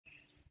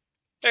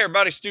Hey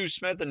everybody, Stu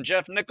Smith and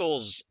Jeff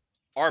Nichols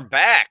are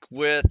back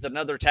with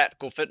another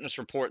tactical fitness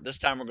report. This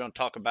time we're going to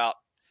talk about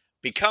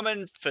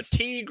becoming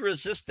fatigue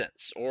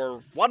resistance,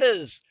 or what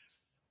is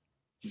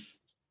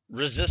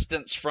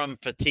resistance from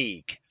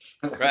fatigue,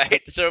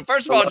 right? So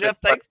first of A all, loaded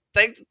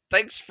Jeff,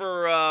 thanks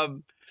for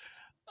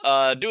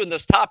doing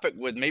this topic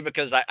with me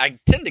because I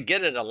tend to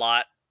get it a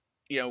lot.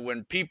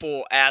 When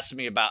people ask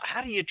me about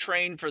how do you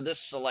train for this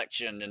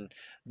selection and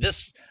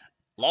this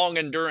long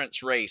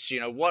endurance race,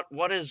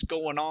 what is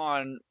going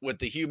on with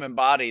the human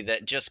body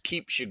that just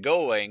keeps you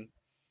going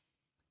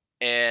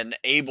and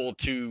able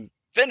to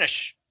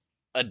finish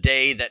a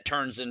day that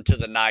turns into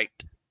the night,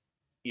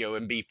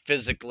 and be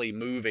physically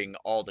moving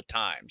all the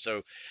time.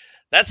 So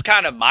that's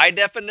kind of my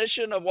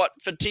definition of what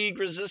fatigue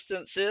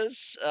resistance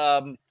is.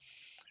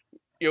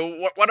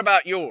 What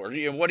about yours?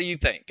 What do you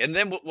think? And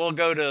then we'll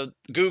go to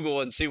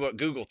Google and see what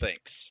Google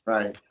thinks.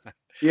 Right.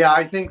 Yeah,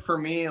 I think for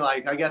me,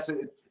 like, I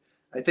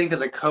think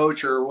as a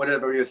coach or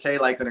whatever you say,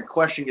 like when a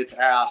question gets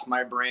asked,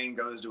 my brain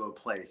goes to a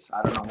place.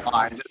 I don't know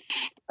why.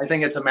 I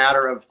think it's a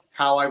matter of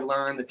how I've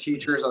learned the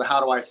teachers or how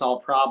do I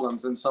solve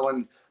problems. And so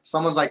when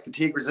someone's like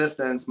fatigue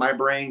resistance, my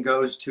brain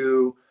goes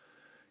to,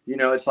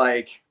 it's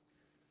like,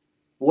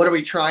 what are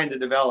we trying to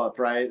develop,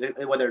 right?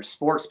 Whether it's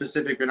sports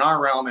specific in our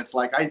realm, it's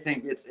like I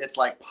think it's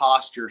like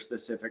posture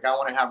specific. I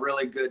want to have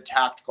really good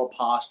tactical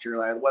posture,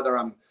 like whether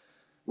I'm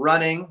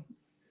running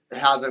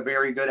has a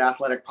very good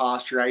athletic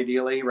posture,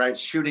 ideally, right?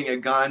 Shooting a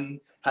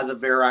gun has a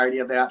variety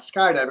of that.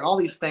 Skydiving, all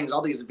these things,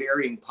 all these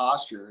varying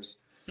postures.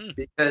 Hmm.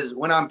 Because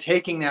when I'm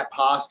taking that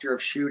posture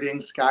of shooting,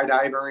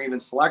 skydiving, or even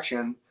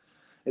selection,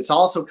 it's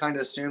also kind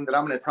of assumed that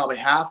I'm going to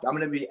I'm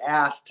going to be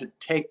asked to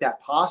take that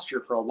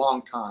posture for a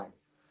long time.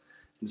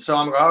 And so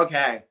I'm going,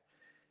 okay,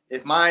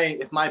 if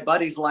my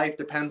buddy's life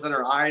depends on it,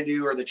 or I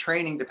do, or the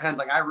training depends,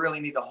 like I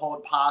really need to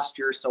hold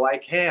posture so I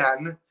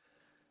can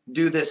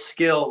do this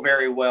skill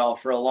very well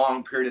for a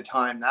long period of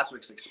time. That's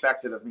what's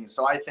expected of me.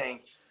 So I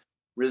think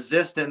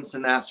resistance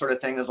and that sort of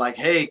thing is like,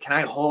 hey, can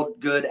I hold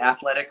good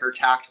athletic or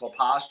tactical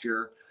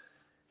posture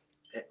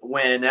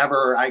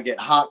whenever I get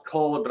hot,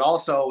 cold, but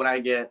also when I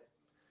get,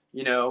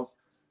 you know,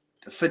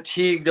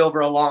 fatigued over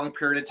a long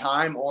period of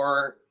time?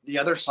 Or the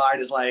other side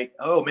is like,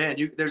 oh man,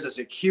 there's this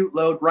acute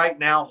load right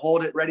now,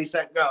 hold it, ready,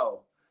 set, go.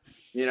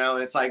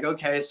 And it's like,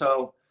 okay,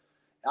 so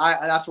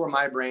that's where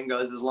my brain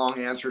goes. Is long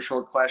answer,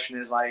 short question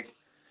is like,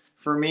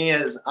 for me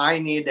is I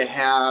need to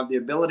have the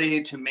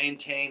ability to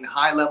maintain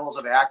high levels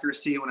of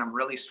accuracy when I'm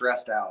really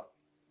stressed out.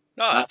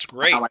 No, That's that's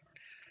great. how I.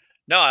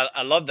 No,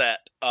 I love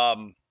that.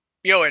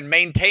 And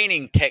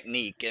maintaining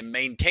technique and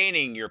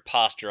maintaining your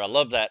posture. I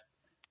love that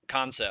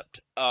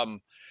concept.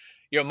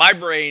 My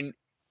brain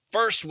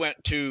first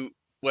went to,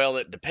 well,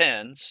 it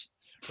depends,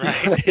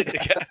 right?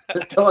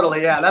 Yeah,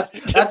 totally. Yeah, that's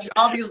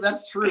obvious.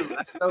 That's true.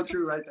 That's so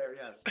true right there.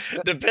 Yes.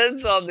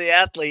 Depends on the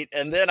athlete.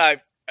 And then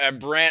I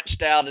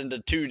branched out into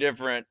two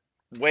different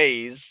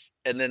ways.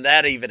 And then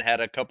that even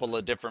had a couple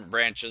of different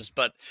branches.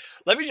 But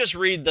let me just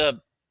read the,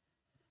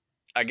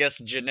 I guess,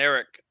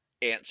 generic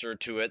answer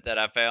to it that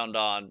I found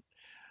on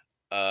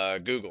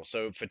Google.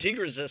 So, fatigue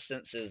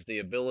resistance is the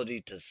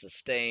ability to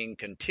sustain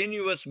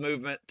continuous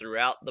movement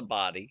throughout the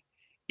body,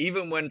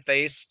 even when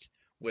faced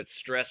with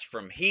stress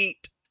from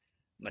heat,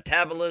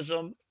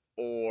 metabolism,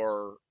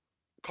 or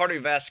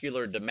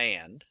cardiovascular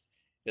demand.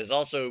 It is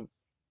also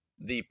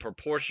the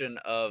proportion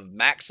of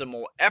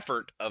maximal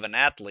effort of an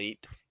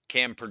athlete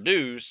can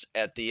produce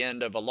at the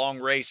end of a long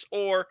race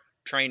or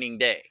training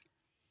day.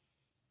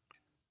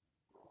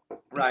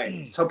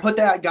 Right. So put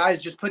that,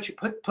 guys. Just put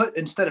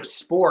instead of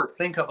sport,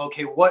 think of,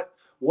 okay, what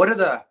are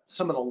the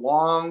some of the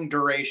long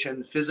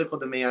duration physical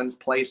demands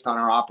placed on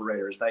our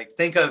operators? Like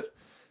think of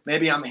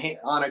maybe I'm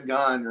on a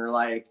gun or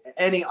like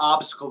any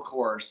obstacle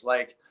course.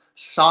 Like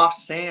soft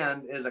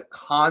sand is a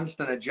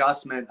constant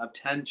adjustment of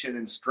tension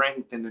and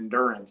strength and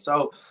endurance.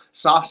 So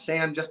soft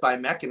sand just by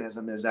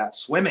mechanism is that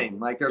swimming.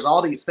 Like there's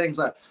all these things.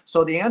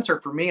 So the answer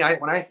for me,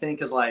 when I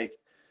think is like,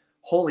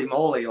 holy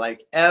moly,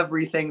 like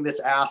everything that's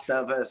asked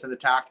of us in the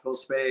tactical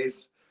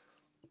space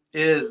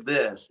is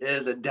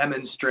a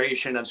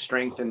demonstration of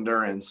strength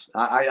endurance.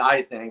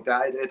 I think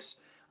that it's,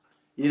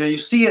 you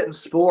see it in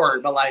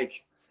sport, but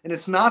like, and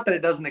it's not that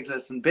it doesn't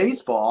exist in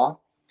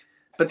baseball,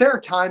 but there are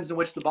times in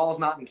which the ball's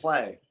not in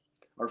play,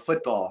 or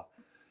football.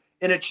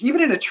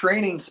 Even in a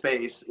training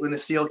space in the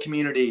SEAL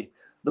community,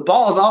 the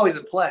ball is always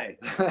in play.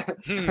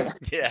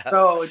 Yeah.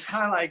 So it's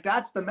kind of like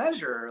that's the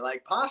measure.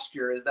 Like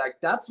posture is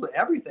that's what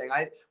everything.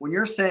 When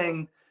you're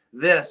saying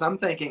this, I'm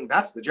thinking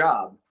that's the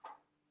job.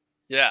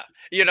 Yeah.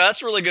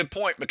 That's a really good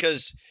point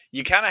because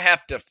you kind of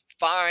have to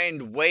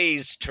find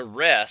ways to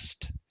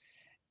rest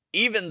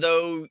even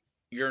though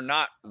you're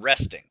not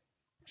resting,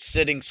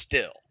 sitting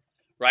still,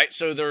 right?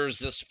 So there's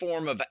this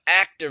form of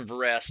active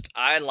rest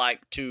I like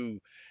to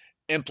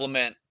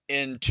implement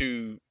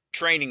into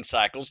training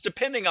cycles,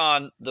 depending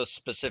on the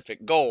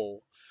specific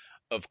goal,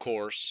 of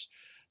course.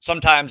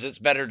 Sometimes it's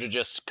better to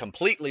just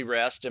completely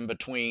rest in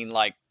between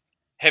like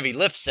heavy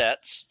lift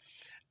sets.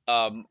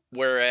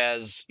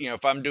 Whereas,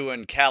 if I'm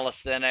doing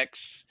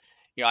calisthenics,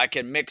 I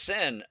can mix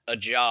in a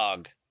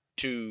jog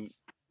to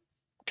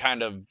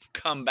kind of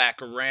come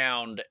back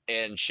around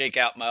and shake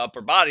out my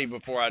upper body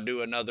before I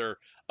do another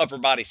upper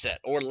body set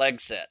or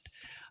leg set.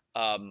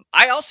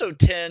 I also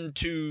tend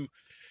to,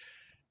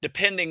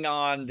 depending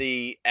on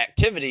the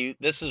activity,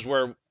 this is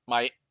where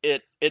my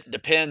it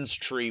depends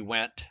tree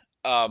went.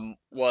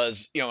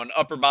 Was, you know, an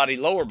upper body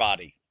lower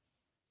body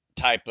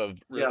type of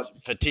Yeah,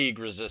 fatigue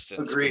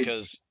resistance, agreed.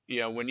 because you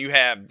know when you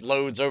have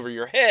loads over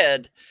your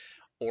head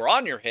or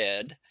on your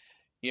head,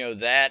 you know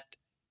that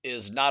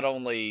is not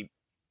only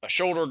a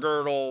shoulder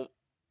girdle,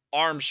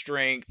 arm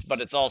strength,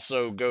 but it's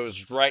also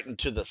goes right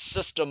into the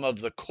system of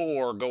the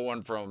core,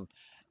 going from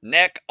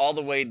neck all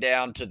the way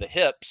down to the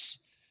hips.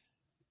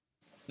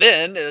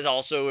 Then it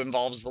also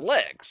involves the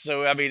legs.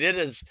 So I mean, it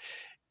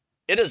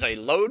is a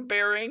load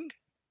bearing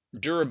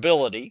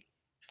durability,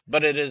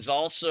 but it is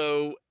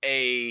also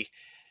a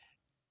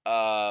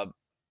uh,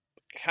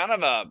 kind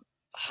of a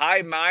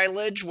high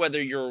mileage,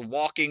 whether you're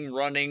walking,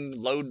 running,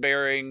 load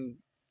bearing,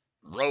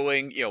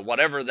 rowing, you know,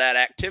 whatever that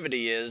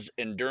activity is,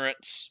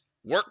 endurance,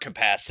 work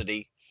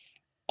capacity,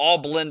 all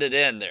blended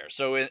in there.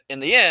 So in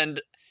the end,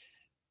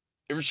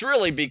 it was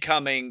really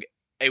becoming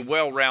a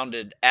well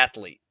rounded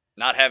athlete,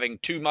 not having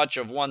too much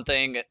of one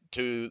thing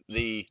to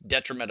the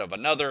detriment of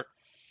another,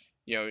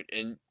 you know,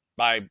 and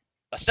by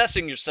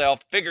assessing yourself,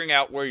 figuring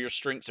out where your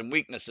strengths and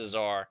weaknesses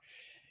are,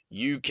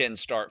 you can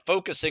start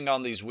focusing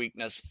on these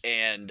weaknesses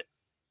and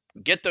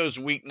get those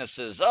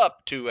weaknesses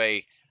up to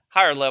a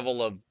higher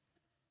level of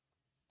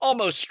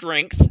almost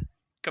strength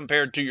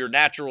compared to your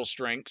natural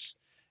strengths.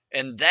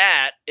 And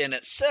that in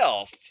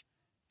itself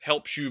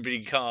helps you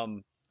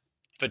become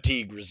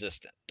fatigue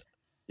resistant.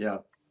 Yeah.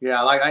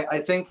 Yeah. Like I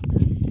think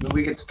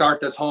we could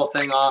start this whole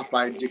thing off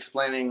by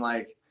explaining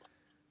like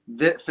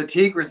that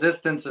fatigue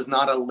resistance is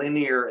not a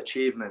linear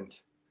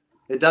achievement.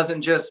 It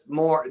doesn't just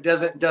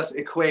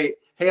equate,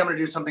 hey, I'm going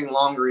to do something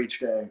longer each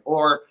day,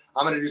 or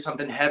I'm going to do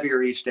something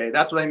heavier each day.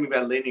 That's what I mean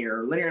by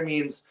linear. Linear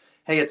means,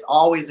 hey, it's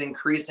always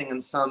increasing in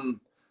some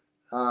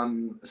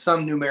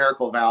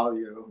numerical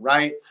value,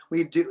 right?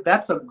 We do,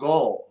 that's a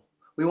goal.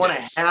 We want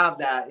to have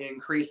that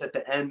increase at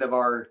the end of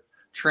our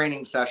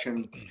training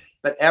session,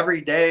 but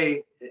every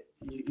day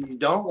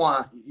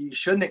you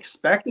shouldn't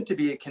expect it to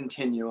be a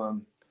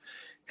continuum.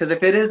 Because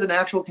if it is an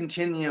actual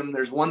continuum,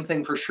 there's one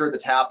thing for sure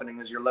that's happening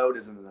is your load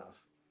isn't enough.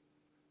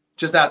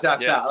 Just that's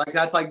that. Like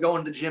that's like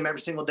going to the gym every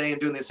single day and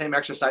doing the same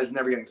exercise and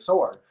never getting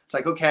sore. It's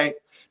like, okay,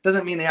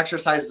 doesn't mean the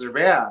exercises are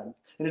bad.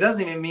 And it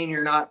doesn't even mean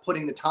you're not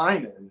putting the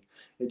time in.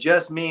 It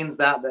just means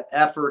that the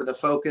effort, the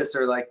focus,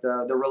 or like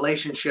the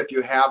relationship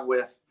you have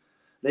with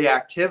the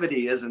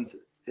activity isn't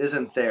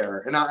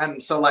there.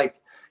 And so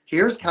like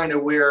here's kind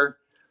of where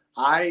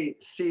I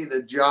see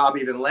the job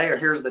even later.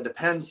 Here's the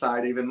depend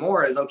side even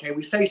more is, okay,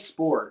 we say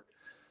sport.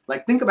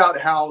 Like think about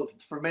how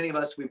for many of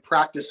us, we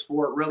practice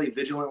sport really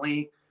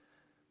vigilantly.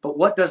 But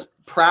what does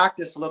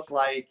practice look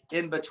like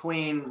in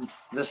between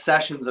the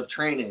sessions of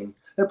training?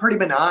 They're pretty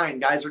benign.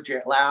 Guys are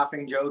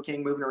laughing,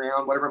 joking, moving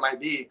around, whatever it might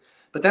be.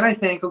 But then I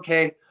think,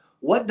 okay,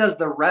 what does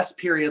the rest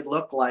period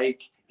look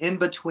like in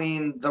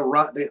between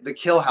the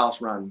kill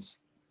house runs?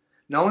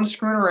 No one's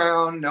screwing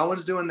around. No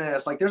one's doing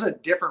this. Like there's a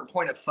different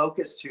point of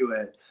focus to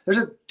it. There's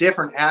a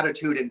different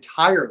attitude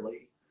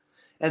entirely.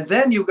 And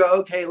then you go,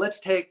 okay, let's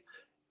take,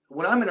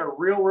 when I'm in a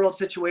real world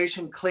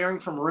situation, clearing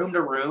from room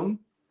to room,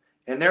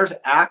 and there's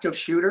active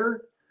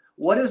shooter,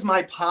 what is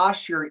my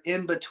posture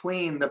in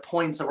between the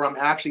points of where I'm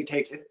actually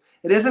taking it?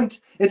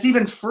 It's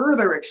even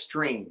further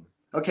extreme.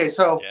 Okay,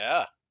 so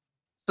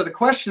the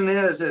question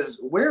is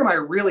where am I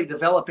really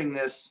developing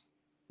this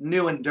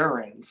new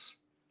endurance?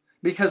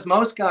 Because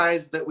most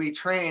guys that we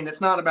train,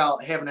 it's not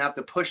about having to have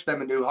to push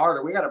them and do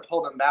harder. We got to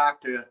pull them back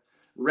to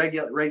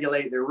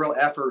regulate their real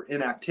effort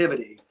in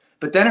activity.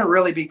 But then it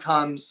really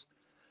becomes,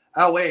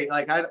 oh wait,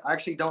 like I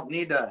actually don't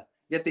need to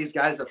get these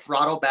guys to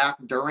throttle back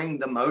during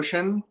the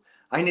motion.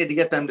 I need to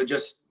get them to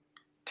just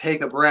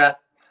take a breath,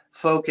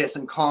 focus,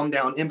 and calm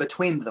down in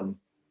between them.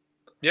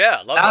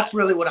 Yeah, that's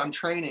really what I'm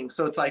training.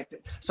 So it's like,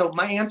 so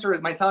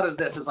my thought is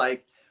this, is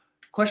like,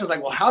 question is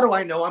like, well, how do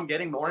I know I'm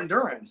getting more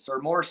endurance or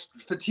more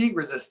fatigue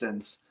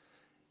resistance?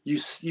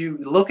 You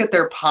look at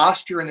their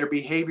posture and their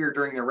behavior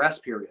during their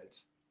rest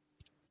periods.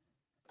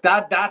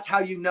 That's how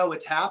you know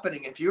it's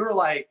happening. If you're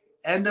like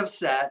end of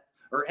set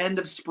or end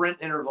of sprint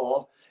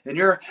interval and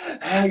you're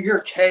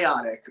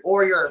chaotic,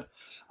 or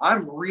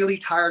I'm really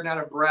tired and out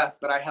of breath,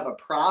 but I have a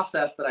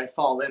process that I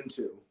fall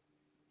into.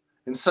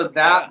 And so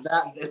that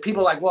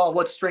people are like, well,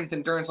 what's strength,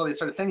 endurance, all these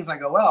sort of things? And I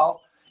go,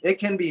 well, it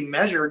can be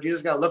measured. You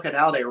just got to look at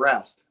how they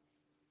rest.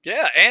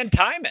 Yeah, and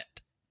time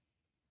it.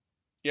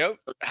 You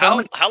know, how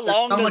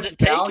long does it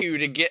take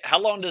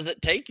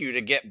you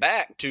to get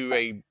back to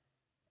a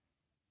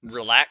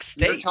relaxed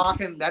state? You're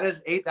talking that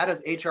is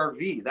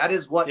HRV. That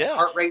is what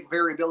heart rate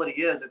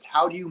variability is. It's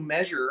how do you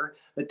measure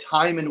the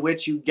time in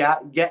which you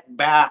get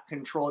back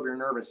control of your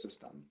nervous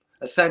system,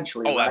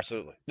 essentially. Oh, right?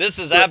 Absolutely. This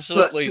is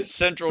absolutely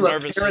central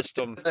nervous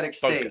system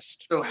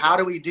focused. So how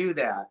do we do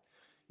that?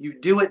 You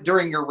do it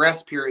during your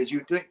rest periods.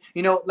 You do,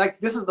 like,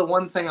 this is the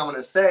one thing I want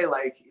to say,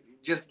 like,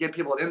 just give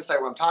people an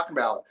insight what I'm talking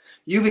about.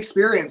 You've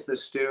experienced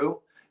this, Stu.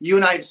 You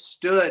and I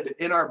stood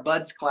in our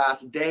buds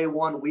class day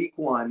one, week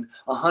one,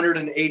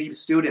 180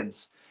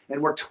 students,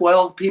 and we're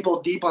 12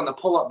 people deep on the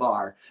pull-up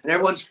bar, and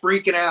everyone's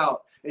freaking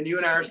out. And you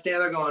and I are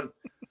standing there going,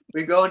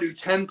 we go and do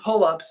 10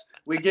 pull-ups.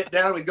 We get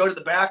down, we go to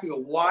the back and go,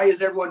 why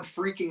is everyone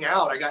freaking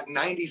out? I got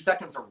 90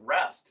 seconds of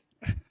rest.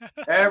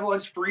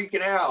 Everyone's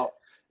freaking out.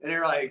 And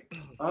you're like,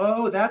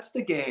 oh, that's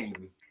the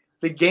game.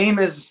 The game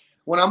is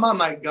when I'm on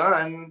my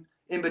gun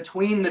in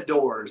between the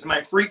doors. Am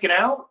I freaking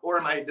out, or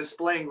am I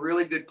displaying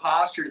really good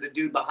posture to the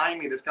dude behind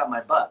me that's got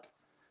my butt?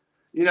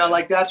 You know,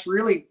 like that's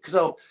really,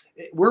 so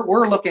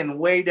we're looking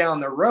way down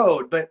the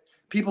road, but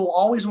people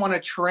always want to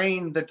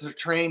train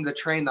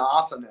the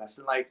awesomeness.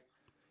 And like,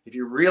 if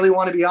you really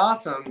want to be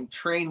awesome,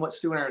 train what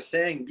Stu and I are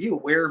saying, be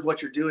aware of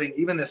what you're doing,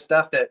 even the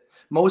stuff that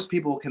most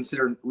people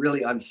consider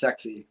really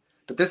unsexy.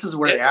 But this is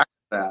where they act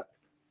at.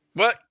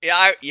 Well,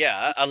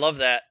 I love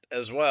that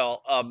as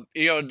well.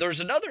 You know, there's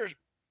another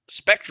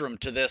spectrum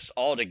to this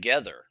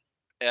altogether.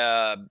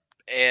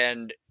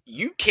 And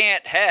you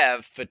can't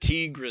have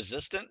fatigue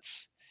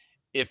resistance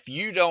if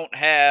you don't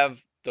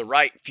have the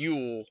right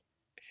fuel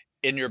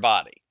in your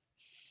body,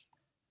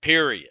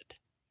 period.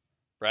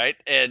 Right?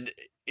 And,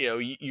 you know,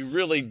 you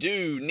really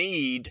do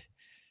need,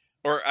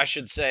 or I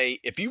should say,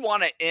 if you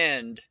want to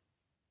end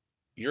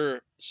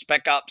your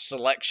Spec Ops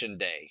selection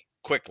day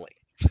quickly,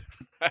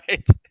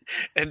 right?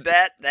 And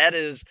that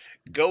is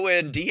go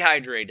in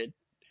dehydrated,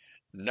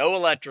 no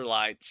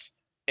electrolytes,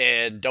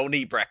 and don't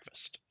eat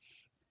breakfast.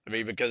 I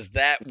mean, because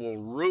that will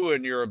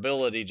ruin your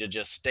ability to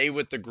just stay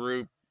with the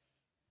group,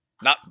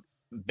 not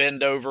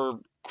bend over,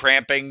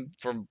 cramping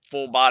from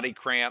full body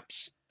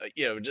cramps.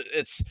 You know,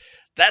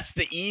 that's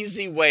the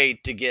easy way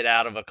to get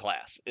out of a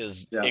class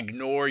is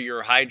ignore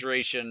your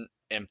hydration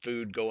and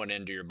food going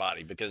into your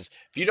body, because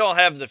if you don't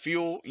have the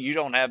fuel, you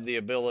don't have the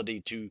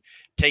ability to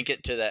take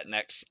it to that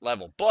next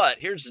level. But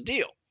here's the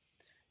deal.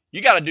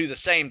 You got to do the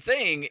same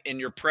thing in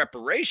your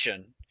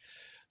preparation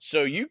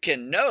so you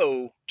can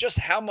know just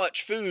how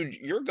much food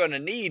you're going to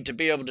need to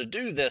be able to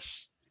do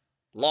this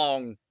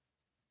long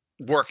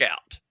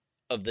workout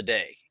of the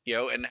day, you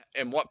know,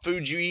 and what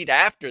food you eat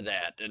after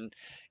that. And,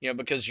 you know,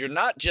 because you're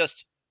not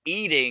just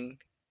eating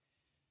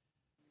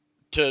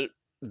to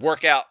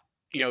work out,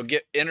 you know,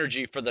 get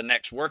energy for the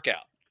next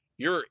workout.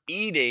 You're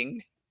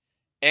eating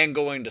and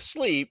going to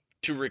sleep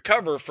to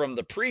recover from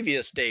the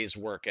previous day's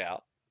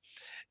workout,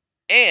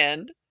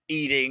 and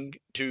eating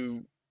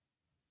to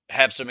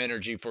have some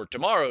energy for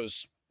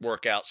tomorrow's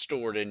workout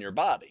stored in your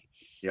body.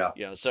 Yeah.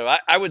 You know, so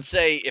I would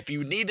say if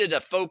you needed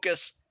to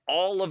focus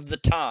all of the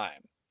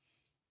time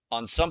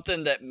on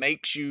something that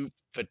makes you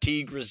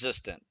fatigue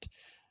resistant,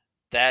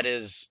 that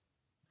is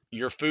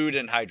your food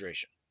and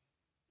hydration.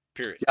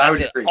 Period. Yeah,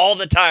 That's it. All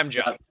the time,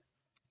 John. Yeah.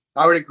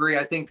 I would agree.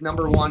 I think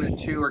number 1 and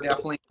 2 are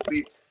definitely.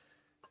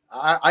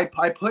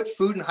 I put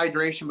food and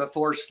hydration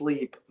before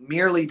sleep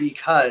merely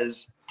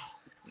because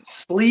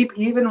sleep,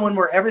 even when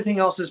everything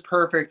else is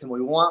perfect and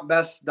we want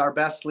our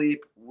best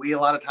sleep, we a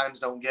lot of times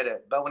don't get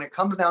it. But when it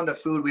comes down to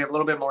food, we have a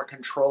little bit more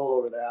control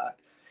over that.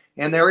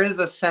 And there is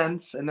a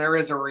sense, and there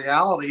is a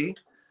reality,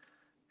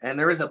 and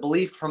there is a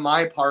belief from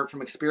my part,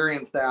 from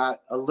experience,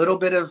 that a little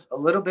bit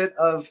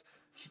of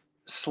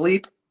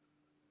sleep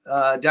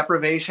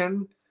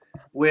deprivation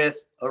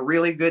with a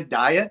really good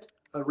diet,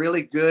 a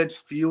really good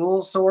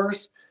fuel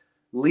source,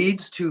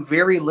 leads to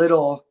very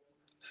little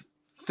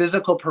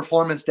physical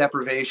performance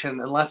deprivation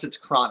unless it's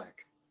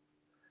chronic.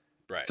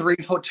 Right.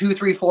 2,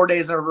 3, 4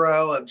 days in a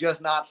row of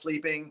just not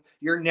sleeping,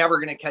 you're never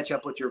going to catch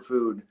up with your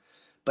food.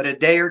 But a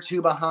day or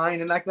two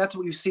behind, and that's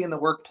what you see in the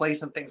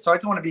workplace and things. So I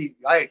just want to be,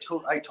 I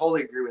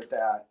totally agree with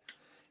that.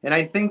 And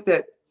I think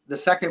that the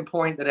second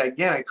point that,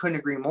 again, I couldn't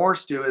agree more,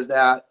 Stu, is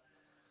that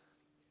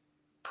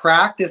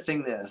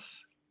practicing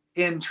this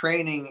in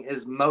training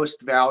is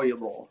most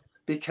valuable,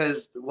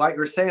 because what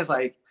you're saying is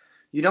like,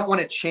 you don't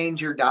want to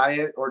change your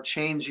diet or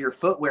change your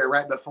footwear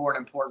right before an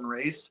important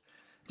race.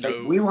 It's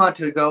like, we want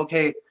to go,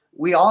 okay,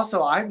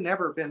 I've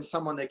never been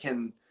someone that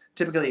can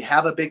typically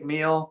have a big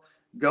meal,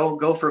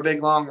 go for a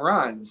big long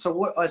run.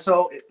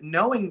 So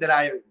knowing that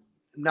I'm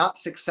not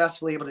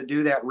successfully able to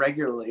do that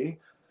regularly,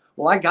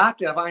 well, I got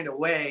to find a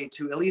way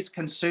to at least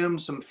consume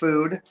some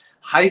food,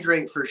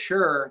 hydrate for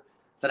sure,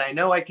 that I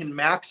know I can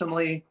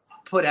maximally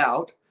put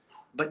out,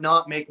 but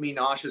not make me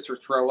nauseous or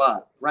throw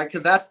up, right?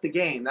 Because that's the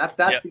game. That's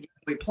the game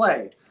we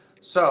play.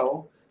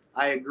 So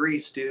I agree,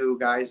 Stu,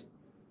 guys.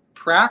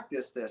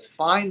 Practice this.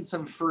 Find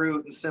some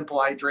fruit and simple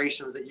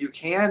hydrations that you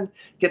can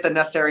get the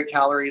necessary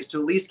calories to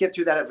at least get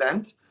through that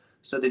event,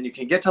 so then you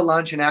can get to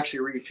lunch and actually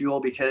refuel.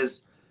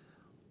 Because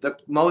the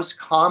most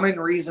common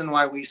reason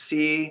why we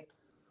see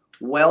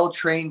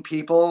well-trained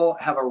people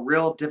have a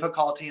real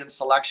difficulty in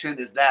selection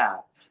is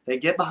that they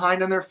get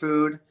behind on their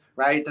food,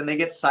 right? Then they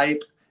get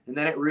sipe, and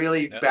then it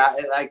really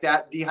like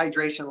that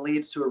dehydration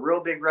leads to a real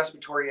big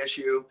respiratory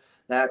issue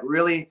that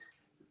really,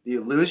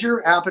 you lose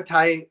your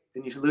appetite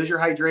and you lose your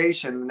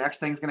hydration. The next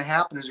thing's going to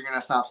happen is you're going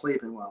to stop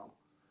sleeping well.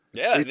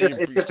 Yeah, It's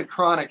just a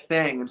chronic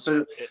thing. And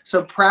so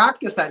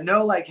practice that.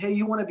 Know, like, hey,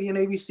 you want to be a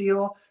Navy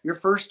SEAL, your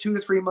first 2 to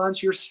 3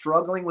 months, you're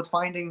struggling with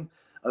finding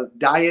a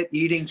diet,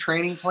 eating,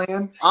 training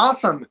plan.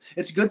 Awesome.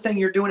 It's a good thing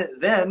you're doing it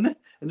then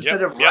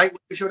instead of yep, right when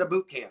you show up at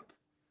boot camp.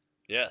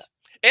 yeah,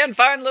 and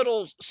find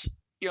little,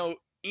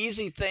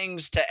 easy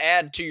things to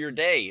add to your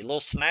day, little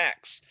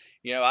snacks.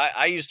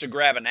 I used to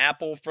grab an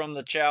apple from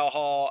the chow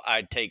hall.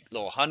 I'd take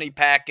little honey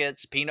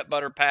packets, peanut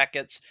butter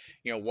packets,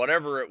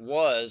 whatever it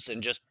was,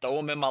 and just throw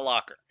them in my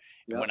locker.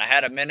 And when Yep. I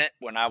had a minute,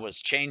 when I was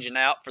changing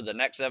out for the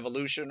next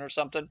evolution or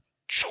something,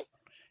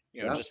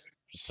 Yep. just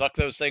suck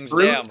those things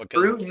down because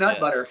Fruit and nut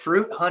butter,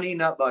 fruit, honey,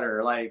 nut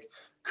butter. Like,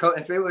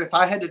 if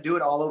I had to do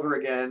it all over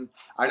again,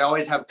 I'd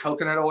always have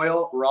coconut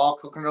oil, raw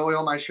coconut oil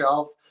on my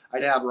shelf.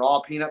 I'd have raw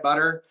peanut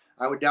butter.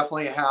 I would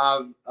definitely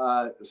have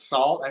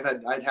salt.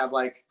 I'd have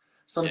like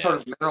some sort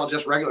yeah, of mineral,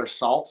 just regular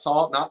salt,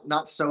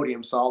 not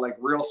sodium salt, like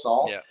real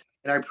salt. yeah,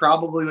 And I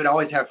probably would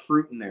always have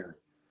fruit in there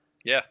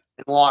yeah,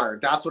 and water.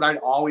 That's what I'd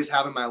always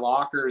have in my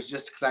lockers,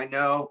 just because I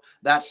know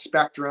that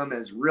spectrum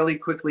is really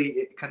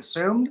quickly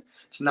consumed.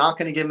 It's not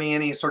going to give me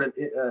any sort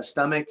of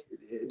stomach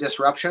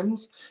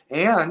disruptions.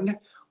 And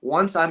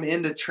once I'm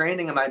into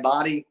training and my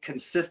body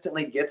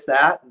consistently gets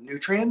that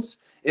nutrients,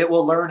 it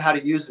will learn how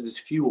to use it as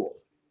fuel.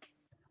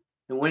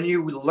 And when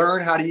you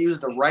learn how to use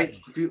the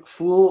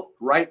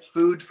right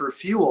food for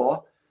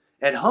fuel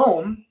at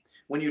home,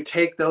 when you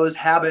take those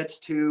habits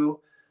to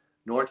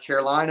North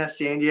Carolina,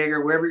 San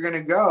Diego, wherever you're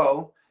going to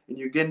go, and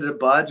you get into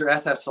buds or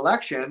SF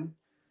selection,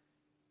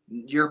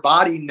 your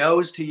body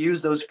knows to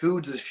use those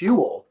foods as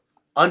fuel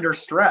under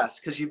stress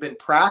because you've been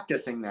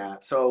practicing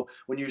that. So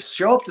when you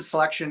show up to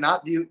selection,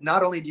 not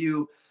only do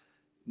you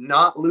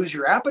not lose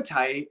your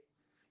appetite,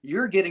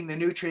 you're getting the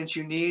nutrients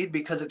you need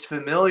because it's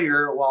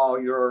familiar,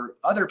 while your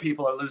other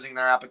people are losing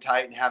their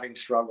appetite and having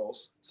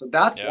struggles. So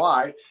that's yeah,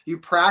 why you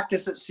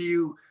practice it,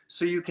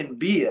 so you can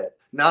be it,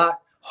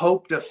 not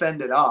hope to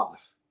fend it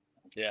off.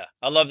 yeah.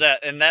 I love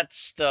that, and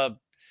that's the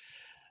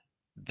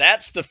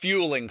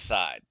fueling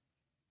side,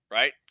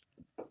 right?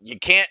 You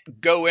can't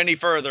go any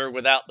further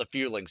without the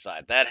fueling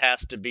side. That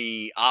has to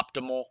be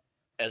optimal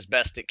as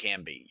best it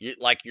can be.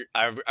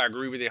 I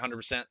agree with you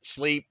 100%.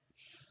 Sleep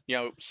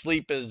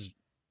is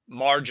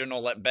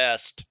marginal at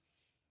best.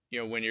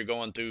 When you're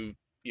going through,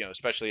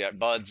 especially at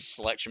Bud's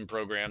selection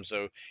program,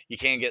 so you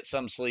can get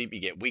some sleep. You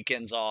get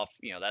weekends off.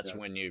 That's Yeah.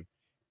 when you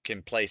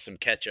can play some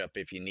catch up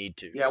if you need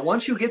to. Yeah,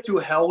 once you get through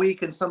Hell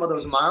Week and some of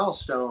those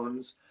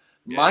milestones,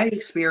 Yeah. my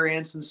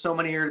experience and so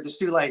many are just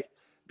do like,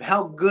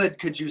 how good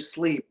could you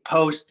sleep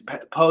post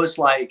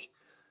like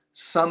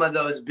some of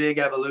those big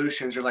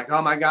evolutions? You're like,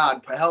 oh my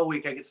God, Hell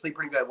Week, I could sleep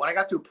pretty good. When I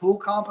got through pool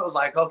comp, it was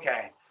like,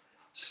 okay,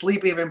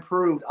 sleep have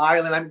improved.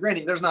 Island, I'm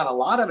granted there's not a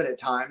lot of it at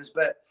times,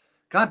 but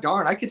God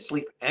darn, I could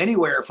sleep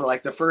anywhere for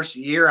like the first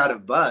year out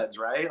of Buds,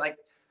 right? Like,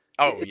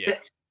 Oh it, yeah. it,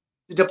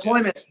 Yeah.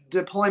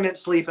 deployment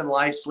sleep and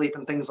life sleep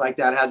and things like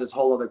that has this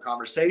whole other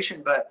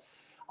conversation. But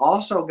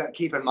also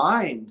keep in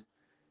mind,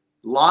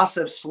 loss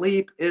of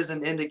sleep is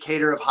an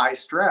indicator of high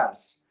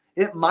stress.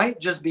 It might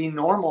just be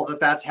normal that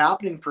that's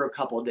happening for a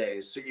couple of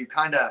days. So you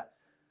kind of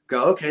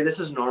go, okay, this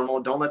is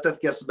normal. Don't let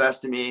that get the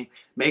best of me.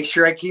 Make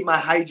sure I keep my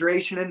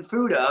hydration and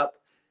food up,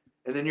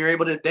 and then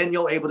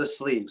you'll able to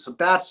sleep. So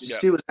that's Yeah.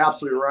 Stu is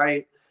absolutely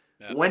right.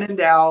 Yeah. When in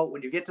doubt,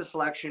 when you get to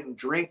selection,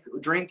 drink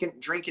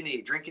and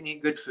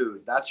eat good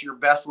food. That's your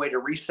best way to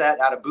reset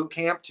out of boot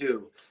camp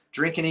too.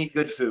 Drink and eat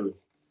good food.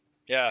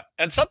 Yeah.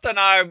 And something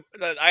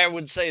I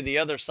would say the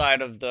other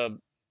side of the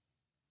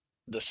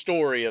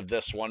story of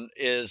this one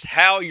is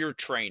how you're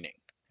training.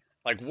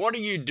 Like, what are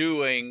you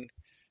doing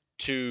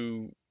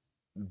to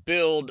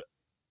build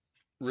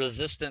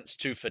resistance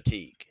to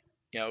fatigue?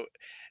 You know,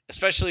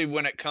 Especially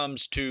when it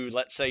comes to,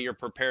 let's say, you're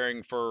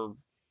preparing for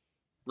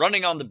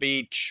running on the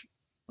beach,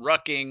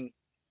 rucking,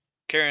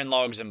 carrying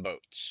logs and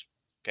boats.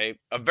 Okay.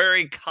 A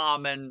very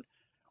common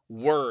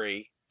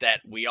worry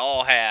that we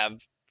all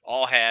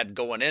had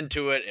going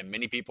into it, and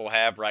many people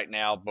have right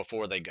now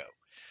before they go.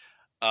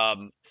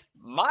 Um,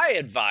 my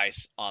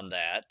advice on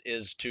that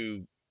is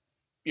to,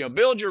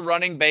 build your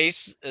running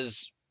base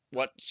is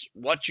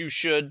what you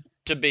should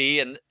to be.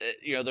 And,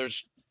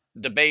 there's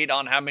debate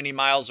on how many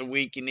miles a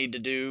week you need to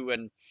do.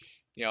 And,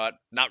 I'm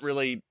not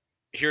really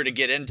here to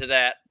get into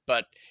that,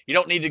 but you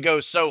don't need to go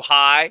so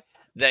high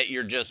that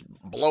you're just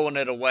blowing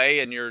it away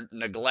and you're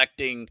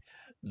neglecting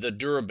the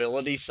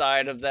durability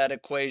side of that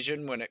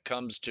equation when it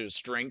comes to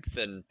strength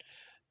and,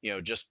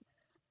 just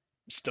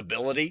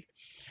stability.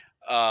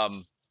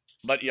 Um,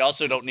 but you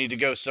also don't need to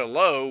go so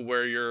low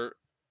where you're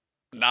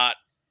not,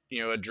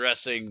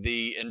 addressing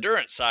the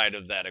endurance side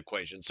of that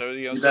equation. So,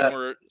 You bet.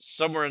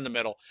 somewhere in the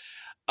middle.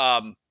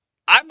 Um,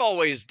 I've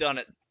always done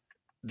it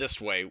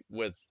this way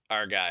with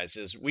our guys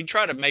is we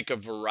try to make a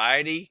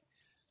variety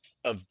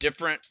of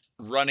different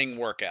running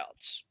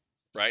workouts,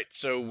 right?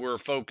 So we're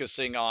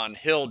focusing on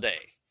hill day.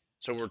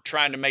 So we're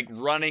trying to make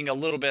running a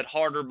little bit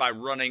harder by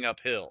running up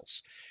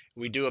hills.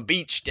 We do a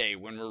beach day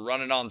when we're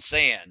running on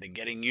sand and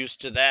getting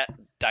used to that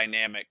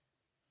dynamic,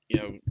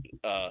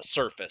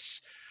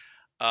 surface.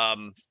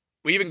 Um,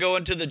 we even go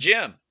into the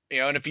gym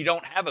And if you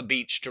don't have a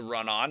beach to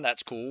run on,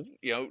 that's cool.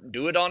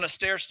 Do it on a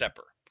stair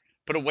stepper.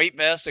 Put a weight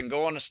vest and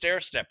go on a stair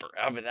stepper.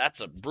 I mean,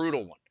 that's a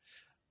brutal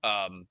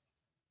one.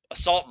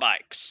 Assault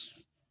bikes,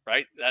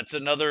 right? That's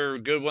another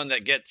good one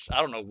that gets,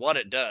 I don't know what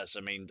it does.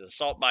 I mean, the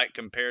assault bike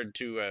compared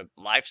to a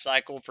life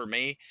cycle for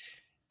me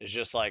is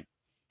just like,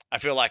 I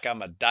feel like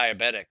I'm a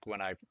diabetic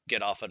when I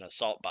get off an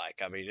assault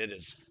bike. I mean, it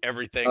is Oh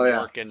everything yeah.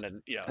 working,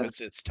 and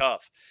it's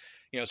tough.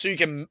 So you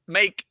can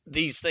make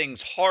these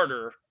things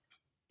harder.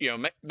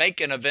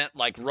 Make an event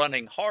like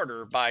running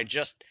harder by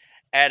just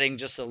adding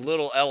just a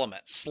little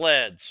element,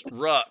 sleds,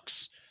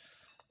 rucks,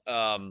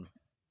 um,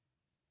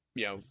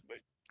 you know,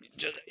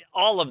 just,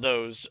 all of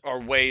those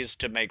are ways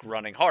to make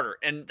running harder,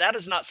 and that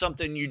is not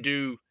something you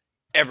do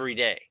every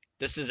day.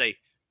 This is a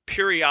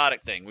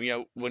periodic thing.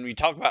 When we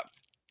talk about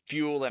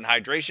fuel and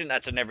hydration,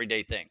 that's an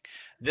everyday thing.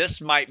 This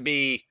might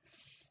be,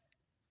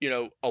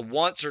 a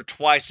once or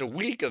twice a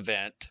week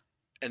event,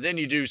 and then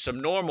you do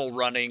some normal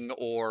running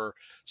or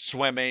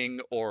swimming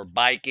or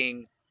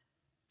biking.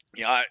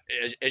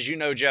 As you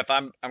know, Jeff,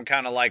 I'm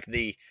kind of like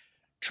the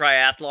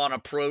triathlon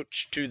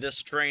approach to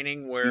this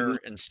training, Hmm. where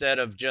instead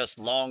of just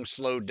long,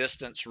 slow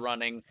distance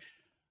running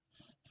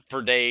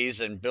for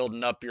days and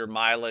building up your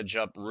mileage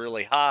up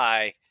really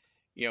high,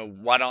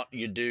 why don't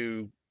you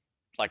do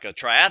like a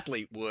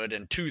triathlete would,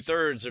 and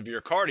 2/3 of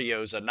your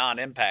cardio is a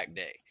non-impact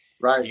day.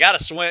 Right. You got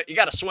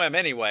to swim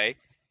anyway.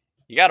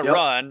 You got to Yep.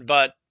 run,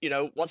 but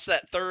what's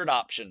that third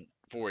option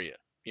for you?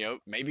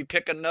 Maybe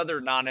pick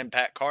another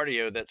non-impact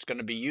cardio that's going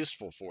to be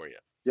useful for you.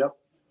 Yep.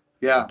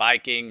 Yeah.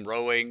 Biking,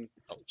 rowing,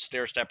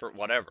 stair stepper,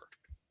 whatever.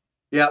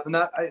 Yeah, and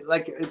that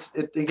like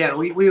again.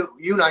 We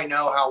you and I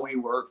know how we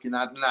work, and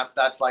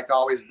that's like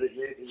always.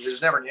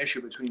 There's never an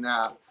issue between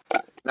that.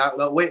 Now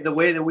the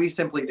way that we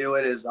simply do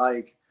it is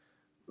like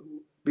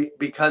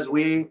because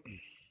we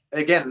how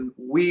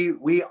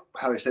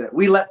do I say that,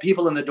 we let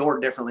people in the door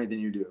differently than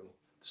you do.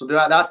 So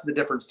that's the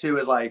difference too.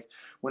 Is like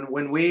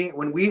when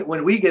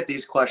we get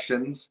these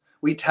questions,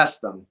 we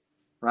test them,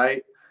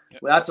 right?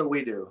 Yep. Well, that's what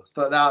we do.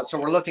 So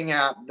we're looking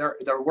at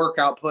their work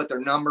output, their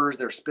numbers,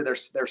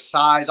 their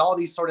size, all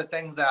these sort of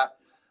things that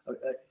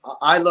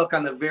I look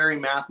on the very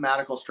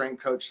mathematical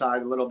strength coach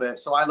side a little bit.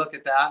 So I look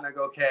at that and I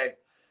go, okay,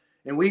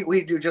 and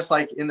we do just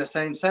like in the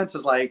same sense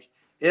as like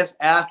if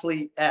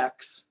athlete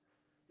X,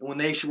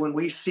 when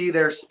we see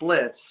their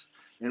splits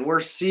and we're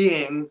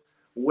seeing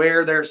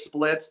where their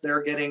splits,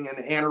 they're getting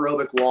an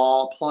anaerobic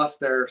wall plus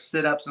their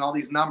sit-ups and all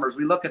these numbers,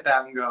 we look at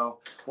that and go,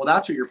 well,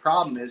 that's what your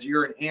problem is.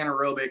 You're an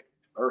anaerobic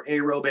or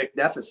aerobic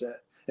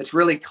deficit. It's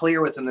really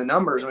clear within the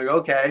numbers. And we go,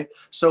 okay,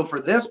 so for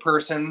this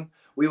person,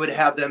 we would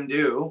have them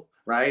do,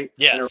 right?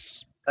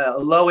 Yes. A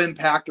low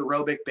impact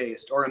aerobic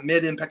based or a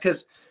mid impact,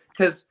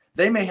 because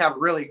they may have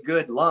really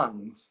good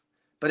lungs,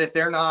 but if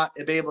they're not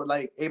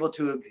able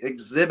to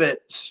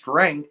exhibit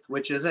strength,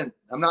 which isn't,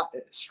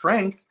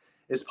 strength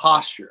is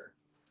posture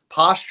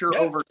Yeah.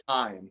 over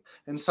time.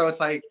 And so it's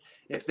like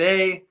if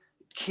they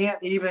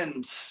can't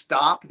even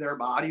stop their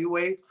body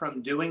weight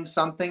from doing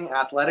something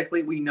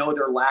athletically, we know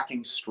they're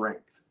lacking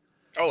strength.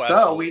 Oh, So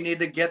absolutely. we need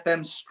to get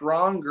them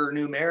stronger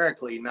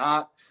numerically,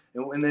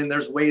 and then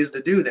there's ways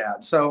to do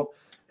that. So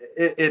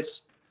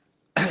it's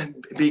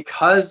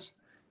because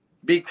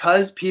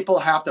people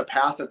have to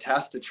pass a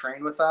test to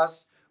train with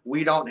us.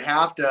 We don't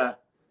have to.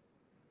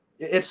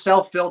 It's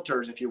self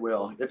filters, if you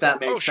will, if that Oh,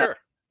 makes sense. sure.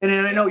 And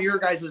I Yeah. know your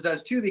guys'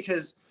 does too,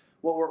 because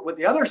what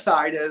the other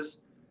side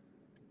is,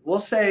 we'll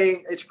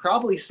say it's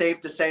probably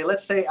safe to say,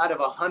 let's say out of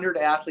 100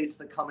 athletes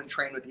that come and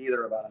train with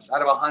either of us,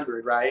 out of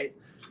 100, right?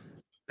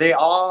 They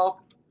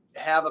all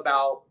have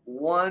about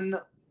one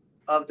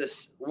of the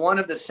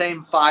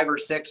same 5 or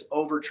 6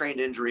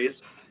 overtrained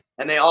injuries,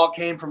 and they all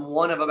came from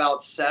one of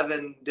about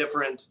 7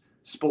 different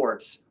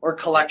sports or Yep.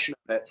 collection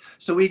of it.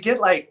 So we get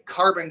like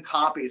carbon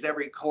copies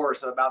every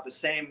course of about the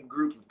same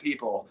group of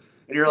people,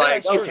 and you're Yeah,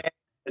 like, that's true. okay,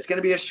 it's going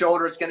to be a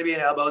shoulder, it's going to be an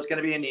elbow, it's going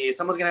to be a knee,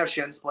 someone's going to have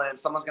shin splints,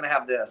 someone's going to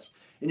have this,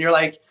 and you're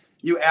like,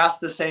 you ask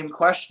the same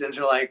questions,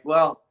 you're like,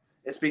 well,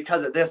 it's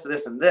because of this,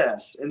 this, and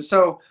this. And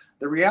so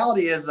the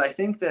reality is, I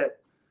think that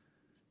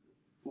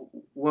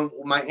when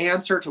my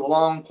answer to a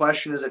long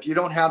question is, if you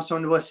don't have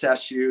someone to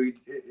assess you,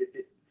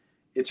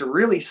 it's a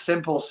really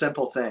simple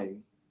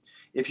thing.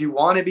 If you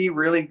want to be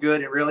really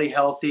good and really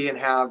healthy and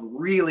have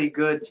really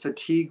good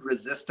fatigue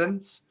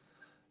resistance,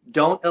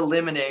 don't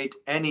eliminate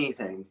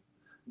anything.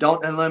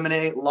 Don't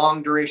eliminate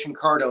long duration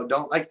cardio.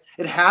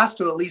 It has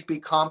to at least be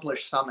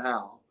accomplished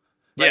somehow,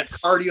 right?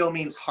 Yes. Cardio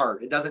means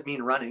heart. It doesn't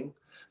mean running.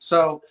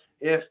 So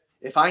if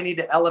I need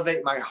to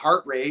elevate my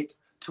heart rate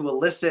to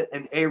elicit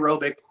an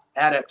aerobic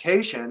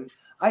adaptation,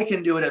 I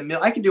can do it.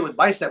 I can do it with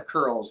bicep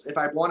curls if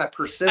I want to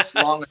persist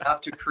long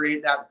enough to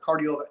create that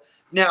cardio.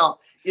 Now,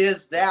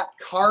 is that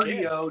You can.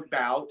 cardio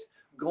bout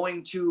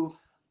going to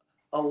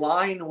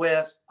align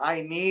with,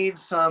 I need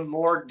some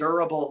more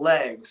durable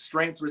legs,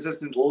 strength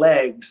resistant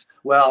legs?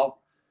 Well,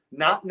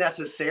 not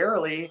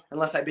necessarily,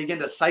 unless I begin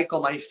to cycle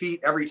my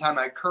feet every time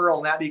I curl,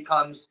 and that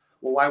becomes,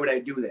 well, why would I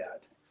do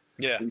that?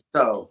 Yeah. And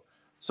so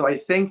I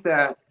think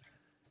that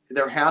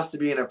there has to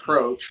be an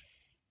approach.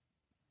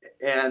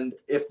 And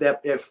if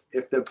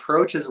the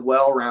approach is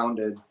well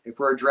rounded, if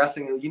we're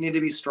addressing, you need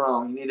to be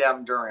strong, you need to have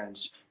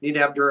endurance, you need to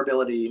have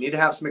durability, you need to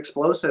have some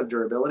explosive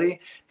durability,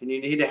 and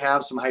you need to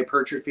have some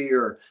hypertrophy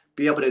or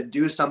be able to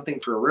do something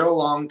for a real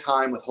long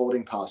time with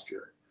holding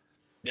posture.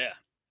 Yeah.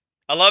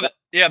 I love it.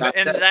 Yeah, but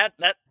and That's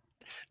that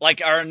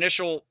like our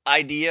initial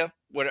idea,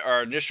 what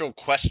our initial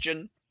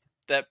question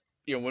that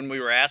when we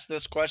were asked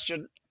this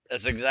question,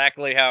 that's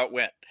exactly how it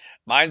went.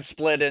 Mine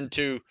split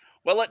into,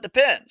 well, it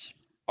depends.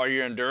 Are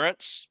you an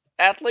endurance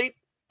athlete?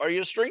 Are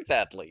you a strength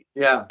athlete?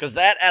 yeah, Because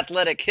that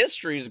athletic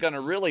history is going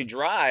to really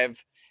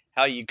drive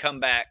how you come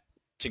back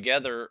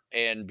together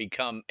and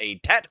become a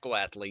tactical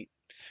athlete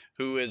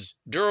who is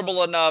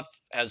durable enough,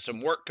 has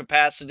some work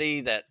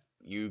capacity that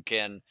you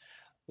can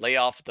lay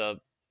off the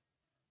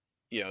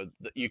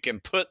you can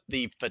put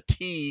the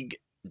fatigue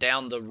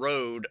down the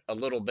road a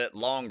little bit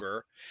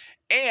longer.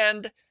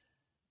 And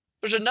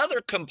there's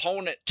another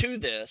component to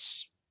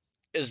this,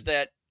 is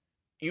that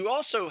you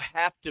also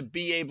have to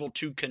be able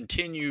to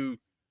continue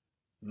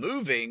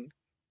moving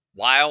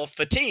while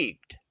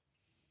fatigued,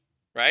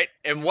 right?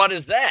 And what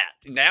is that?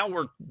 Now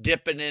we're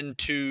dipping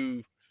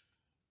into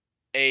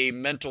a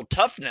mental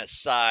toughness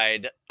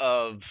side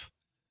of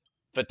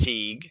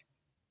fatigue,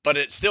 but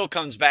it still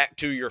comes back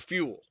to your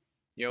fuel.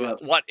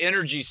 yep, What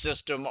energy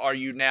system are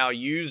you now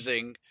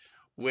using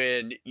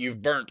when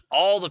you've burnt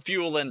all the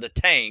fuel in the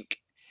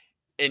tank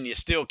and you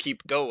still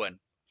keep going?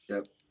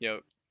 yep, You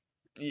know,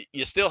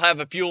 you still have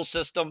a fuel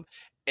system,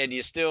 and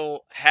you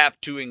still have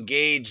to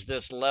engage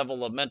this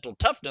level of mental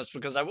toughness,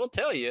 because I will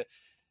tell you,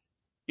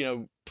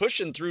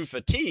 pushing through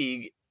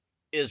fatigue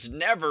is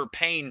never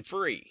pain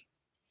free,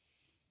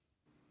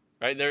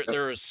 right? yep.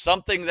 There is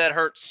something that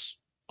hurts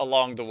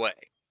along the way,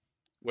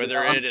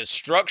 whether Um, it is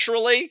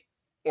structurally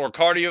or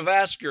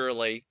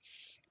cardiovascularly.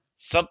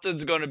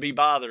 Something's going to be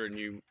bothering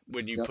you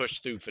when you yep. push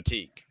through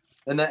fatigue.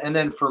 And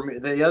then for me,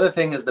 the other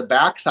thing is the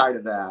backside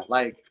of that.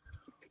 Like,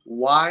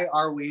 why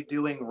are we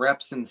doing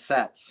reps and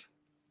sets?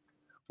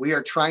 We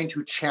are trying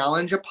to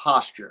challenge a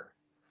posture.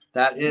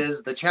 That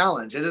is the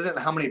challenge. It isn't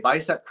how many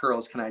bicep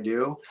curls can I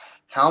do.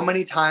 How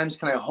many times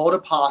can I hold a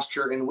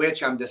posture in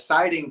which I'm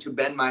deciding to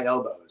bend my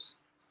elbows?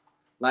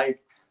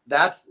 Like,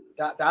 that's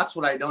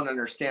what I don't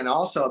understand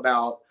also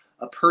about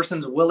a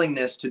person's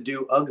willingness to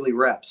do ugly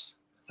reps.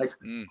 Like,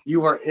 Mm.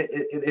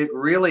 it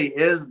really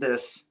is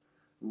this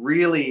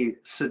really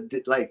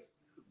like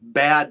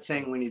bad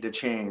thing we need to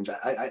change.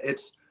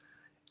 It's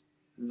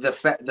the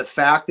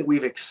fact that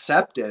we've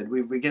accepted,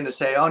 we begin to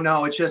say, oh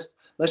no, it's just,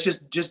 let's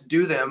just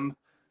do them,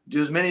 do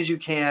as many as you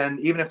can,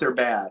 even if they're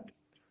bad.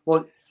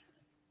 Well,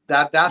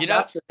 You know,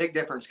 that's the big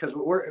difference, because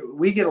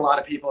we get a lot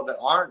of people that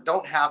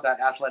don't have that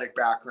athletic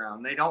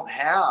background. They don't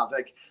have,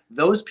 like,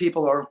 those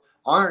people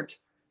aren't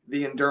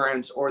the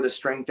endurance or the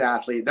strength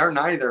athlete. They're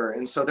neither,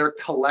 and so their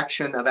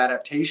collection of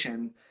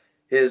adaptation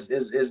is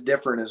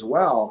different as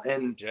well.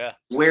 And yeah,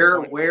 it's a good where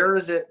point. where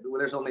is it?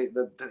 There's only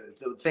the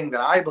thing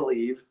that I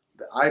believe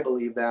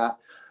that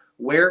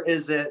where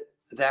is it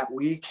that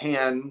we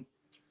can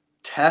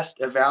test,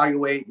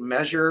 evaluate,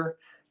 measure,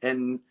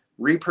 and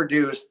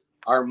reproduce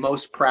our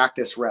most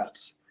practice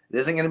reps? It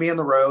isn't going to be in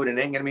the road. It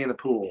ain't going to be in the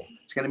pool.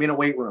 It's going to be in a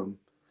weight room.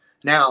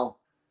 Now,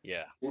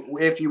 Yeah.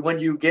 when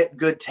you get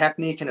good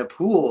technique in a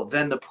pool,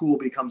 then the pool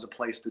becomes a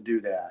place to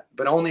do that.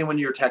 But only when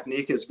your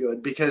technique is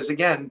good, because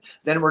again,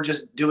 then we're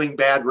just doing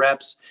bad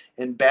reps,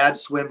 and bad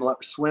swim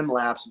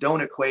laps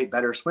don't equate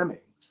better swimming.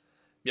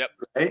 Yep.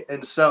 Right?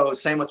 And so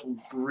same with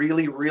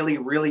really, really,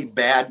 really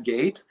bad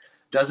gait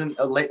doesn't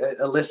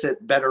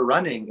elicit better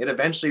running. It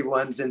eventually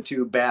runs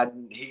into bad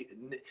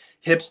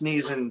hips,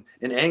 knees, and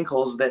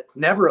ankles that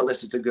never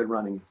elicits a good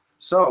running.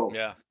 So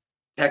Yeah.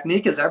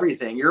 technique is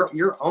everything.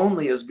 You're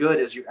only as good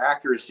as your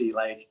accuracy.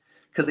 Like,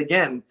 because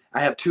again, I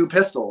have two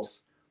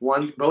pistols.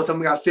 Both of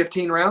them got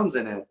 15 rounds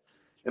in it.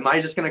 Am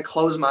I just going to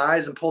close my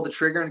eyes and pull the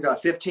trigger and go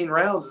 15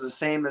 rounds is the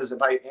same as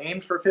if I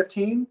aimed for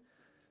 15?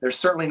 They're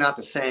certainly not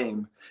the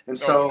same. And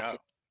Oh so, no.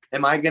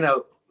 am I going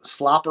to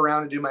slop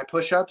around and do my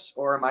push-ups,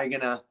 or am I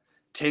going to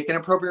take an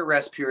appropriate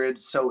rest period?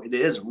 So it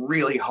is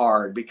really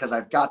hard because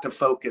I've got to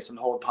focus and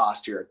hold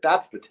posture.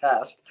 That's the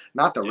test,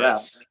 not the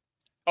Yes. reps.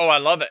 Oh, I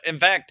love it. In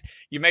fact,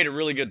 you made a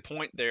really good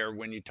point there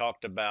when you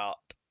talked about,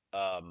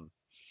 um,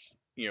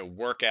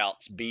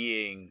 workouts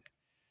being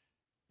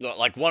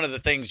like one of the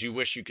things you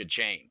wish you could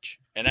change.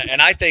 And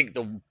I think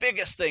the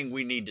biggest thing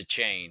we need to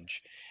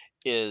change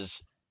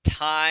is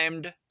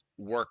timed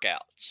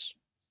workouts,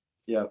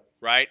 Yep.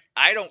 right?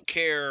 I don't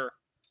care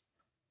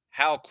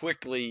how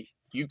quickly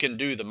you can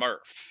do the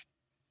Murph.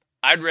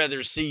 I'd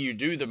rather see you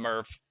do the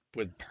Murph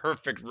with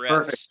perfect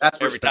Perfect. reps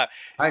That's every respect. time.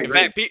 I In agree.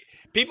 fact,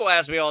 people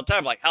ask me all the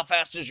time, like, how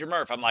fast is your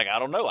Murph? I'm like, I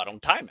don't know. I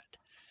don't time it.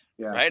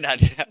 Yeah. Right?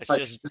 It's But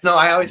just, no,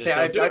 I I always say just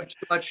don't do it.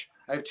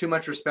 I have too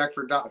much respect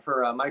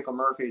for Michael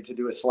Murphy to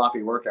do a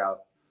sloppy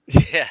workout.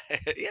 Yeah.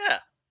 Yeah.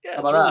 Yeah. How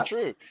It's about really that?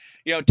 true.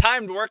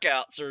 Timed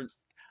workouts are,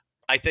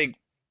 I think,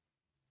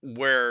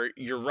 where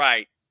you're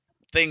right,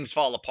 things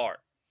fall apart.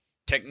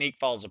 Technique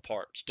falls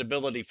apart.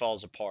 Stability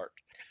falls apart.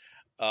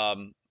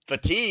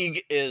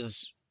 Fatigue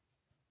is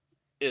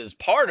is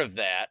part of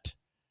that.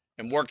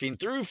 And working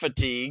through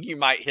fatigue, you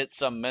might hit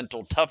some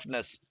mental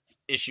toughness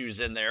issues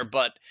in there,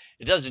 but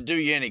it doesn't do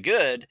you any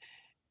good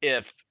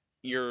if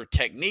your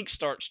technique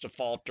starts to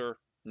falter.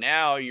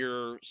 Now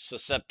your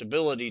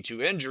susceptibility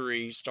to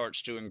injury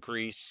starts to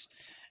increase,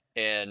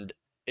 and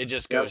it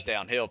just Yep. goes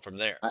downhill from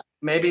there.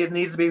 Maybe it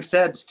needs to be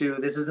said, Stu,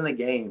 this isn't a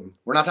game.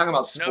 We're not talking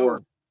about sport.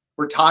 No.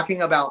 We're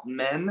talking about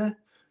men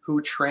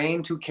who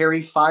train to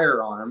carry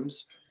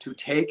firearms to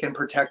take and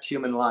protect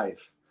human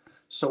life.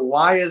 So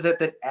why is it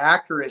that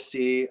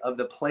accuracy of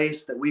the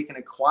place that we can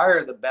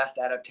acquire the best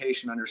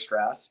adaptation under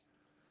stress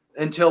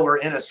until we're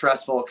in a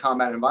stressful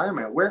combat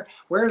environment? Where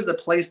is the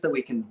place that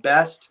we can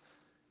best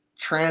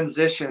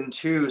transition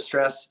to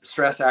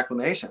stress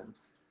acclimation?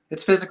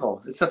 It's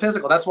physical. It's the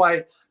physical. That's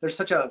why there's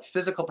such a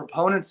physical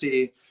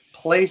proponency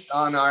placed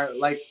on our,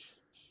 like,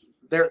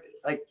 there,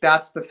 like,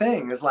 that's the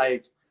thing, is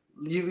like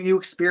you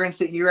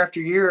experienced it year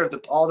after year of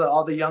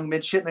all the young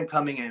midshipmen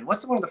coming in.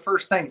 What's one of the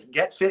first things?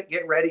 Get fit,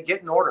 get ready,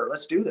 get in order.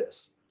 Let's do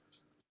this.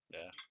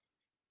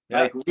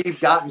 Yeah. Like, we've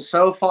gotten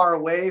so far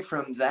away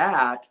from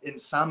that in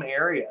some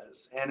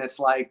areas, and it's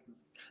like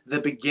the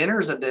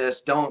beginners of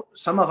this don't.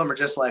 Some of them are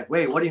just like,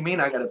 wait, what do you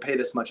mean I got to pay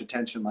this much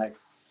attention? Like,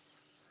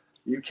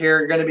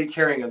 you're going to be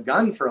carrying a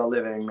gun for a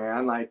living,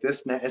 man. Like,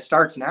 this, it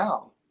starts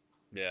now.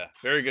 Yeah,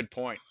 very good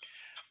point.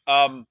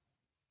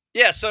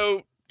 Yeah,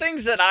 so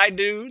things that I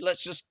do,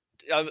 let's just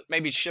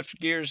maybe shift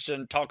gears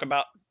and talk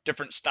about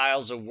different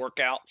styles of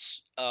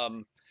workouts.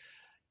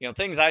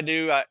 Things I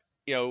do,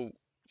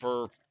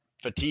 for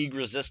fatigue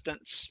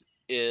resistance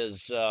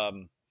is,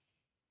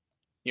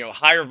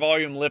 higher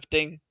volume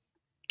lifting,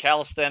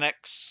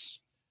 calisthenics,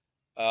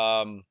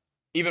 um,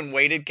 even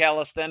weighted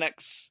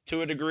calisthenics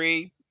to a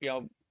degree,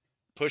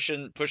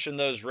 pushing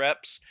those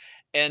reps.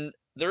 And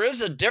there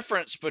is a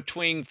difference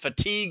between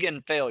fatigue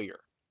and failure,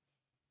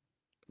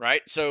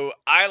 right? So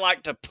I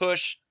like to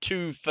push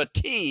to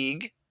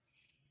fatigue,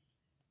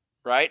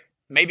 right?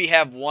 Maybe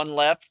have one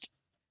left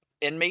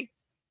in me,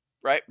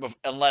 right?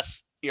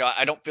 Unless,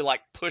 I don't feel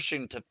like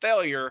pushing to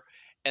failure,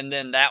 and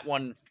then that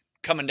one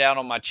coming down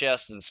on my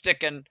chest and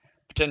sticking,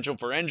 potential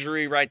for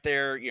injury right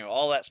there,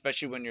 all that,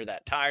 especially when you're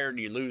that tired,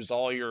 you lose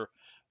all your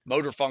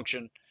motor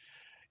function.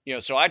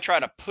 So I try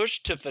to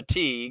push to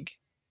fatigue,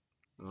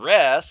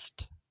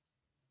 rest,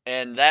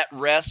 and that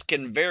rest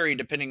can vary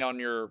depending on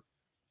your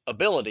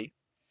ability.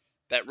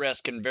 That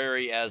rest can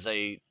vary as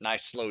a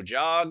nice slow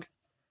jog,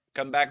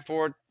 come back and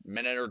forth,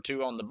 minute or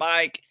two on the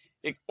bike,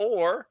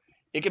 or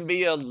it can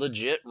be a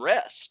legit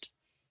rest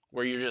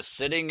where you're just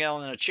sitting in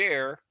a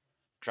chair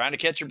trying to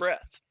catch your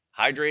breath,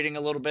 hydrating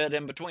a little bit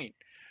in between.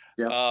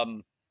 Yep.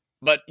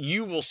 But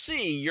you will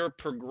see your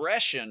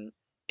progression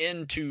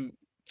into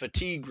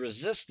fatigue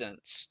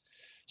resistance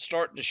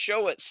start to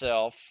show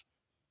itself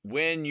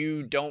when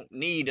you don't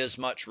need as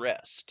much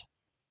rest.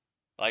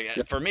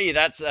 Like, for me,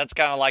 that's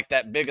kind of like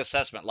that big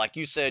assessment. Like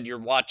you said, you're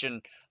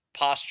watching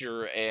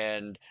posture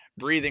and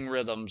breathing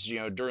rhythms,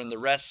 during the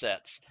rest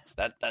sets.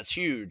 That's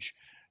huge.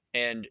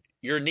 And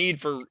your need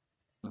for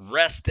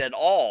rest at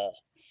all,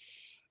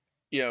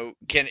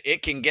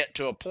 can get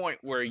to a point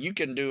where you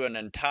can do an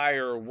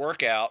entire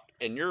workout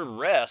and your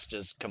rest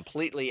is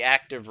completely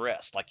active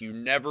rest. Like, you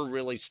never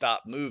really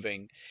stop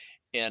moving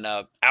in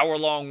a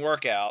hour-long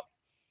workout.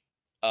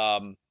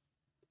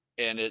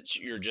 And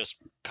you're just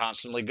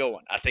constantly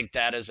going. I think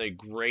that is a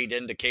great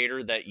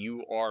indicator that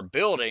you are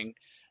building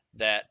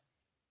that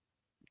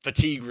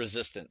fatigue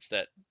resistance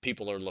that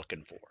people are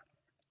looking for.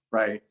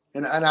 Right.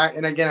 And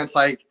again, it's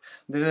like,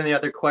 then the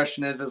other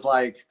question is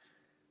like,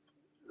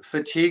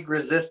 fatigue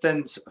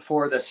resistance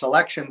for the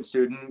selection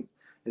student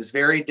is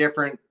very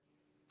different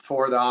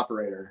for the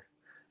operator.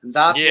 And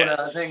that's Yes.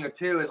 what a thing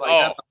too is, like,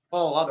 that's a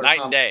whole other night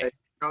and day.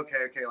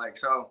 Okay. Like,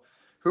 so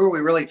who are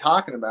we really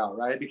talking about,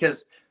 right?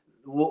 Because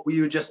what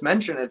you just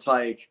mentioned, it's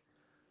like,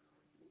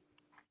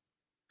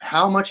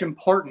 how much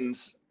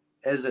importance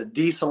as a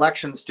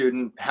deselection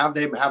student have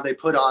they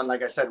put on,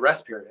 like I said,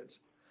 rest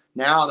periods?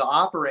 Now the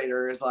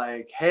operator is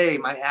like, hey,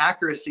 my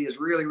accuracy is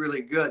really,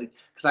 really good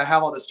because I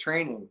have all this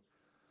training.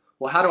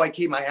 Well, how do I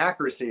keep my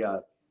accuracy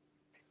up?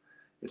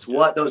 It's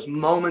what those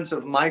moments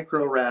of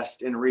micro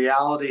rest in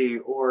reality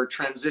or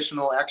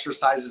transitional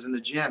exercises in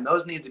the gym,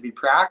 those need to be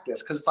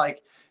practiced. Because,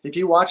 like, if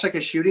you watch like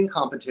a shooting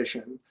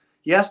competition,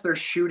 yes, they're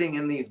shooting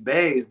in these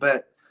bays,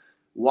 but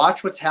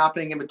watch what's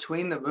happening in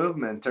between the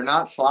movements. They're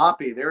not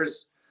sloppy. There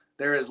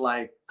is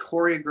like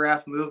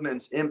choreographed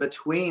movements in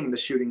between the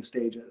shooting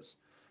stages.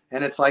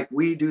 And it's like,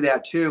 we do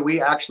that too.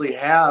 We actually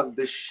have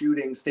the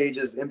shooting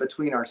stages in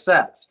between our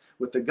sets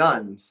with the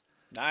guns.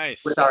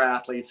 Nice. With our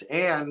athletes.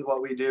 And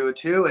what we do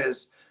too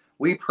is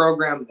we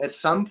program at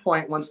some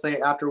point,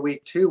 after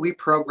week 2, we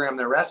program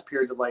their rest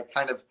periods of, like,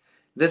 kind of,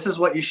 this is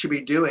what you should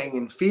be doing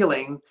and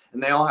feeling.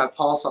 And they all have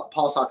pulse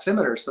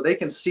oximeters, so they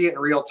can see it in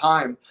real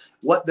time,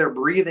 what their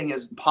breathing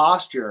is,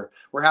 posture.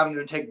 We're having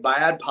them take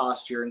bad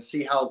posture and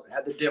see how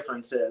the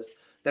difference is.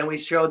 Then we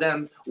show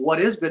them what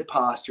is good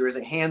posture. Is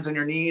it hands on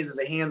your knees? Is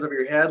it hands over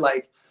your head?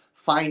 Like,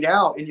 find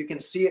out, and you can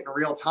see it in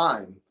real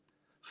time.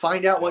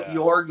 Find out what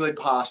your good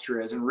posture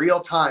is in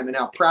real time, and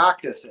now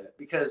practice it.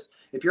 Because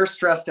if you're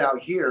stressed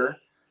out here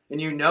and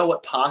you know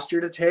what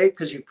posture to take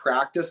because you've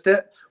practiced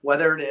it,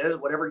 whether it is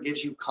whatever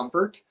gives you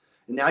comfort,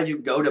 and now you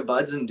go to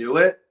buds and do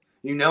it,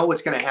 you know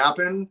what's going to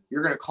happen.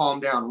 You're going to calm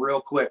down real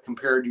quick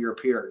compared to your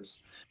peers.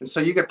 And so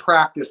you could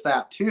practice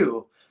that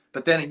too.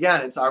 But then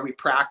again, are we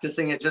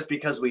practicing it just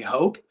because we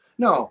hope?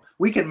 No,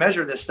 we can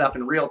measure this stuff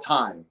in real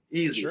time,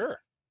 easy.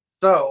 Sure.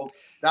 So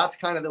that's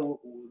kind of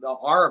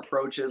our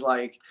approach is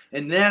like,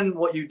 and then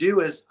what you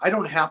do is I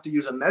don't have to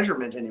use a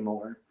measurement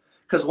anymore,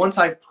 because once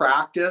I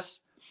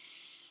practice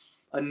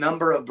a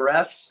number of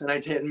breaths and I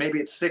take, maybe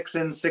it's 6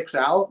 in, 6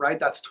 out, right?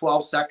 That's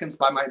 12 seconds.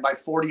 By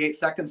 48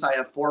 seconds, I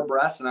have 4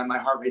 breaths and my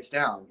heart rate's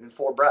down in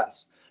 4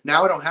 breaths.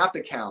 Now I don't have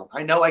to count.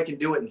 I know I can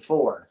do it in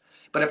 4,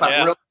 but if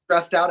I'm really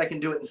stressed out, I can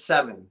do it in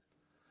 7.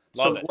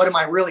 So what am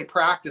I really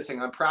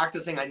practicing? I'm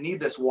practicing, I need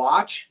this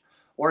watch,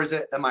 or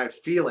am I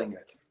feeling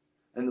it?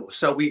 And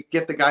so we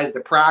get the guys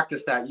to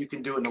practice that. You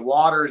can do it in the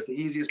water is the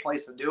easiest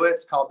place to do it.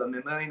 It's called the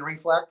mammalian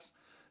reflex.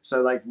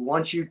 So like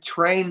once you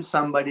train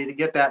somebody to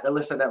get that,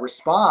 elicit that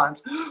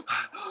response,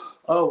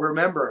 oh,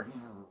 remember,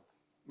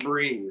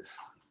 breathe.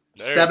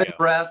 7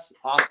 breaths,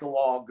 off the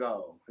wall,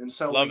 go. And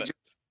so we just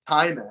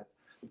time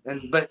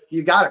it. But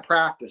you got to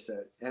practice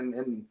it.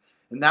 And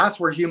that's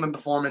where human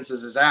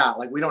performances is at.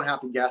 Like we don't have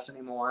to guess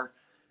anymore.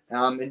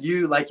 And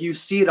you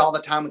see it all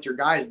the time with your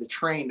guys, the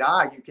trained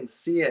eye, you can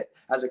see it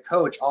as a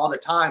coach all the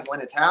time when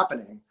it's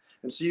happening.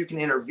 And so you can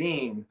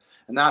intervene.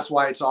 And that's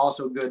why it's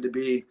also good to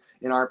be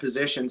in our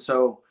position.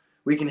 So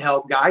we can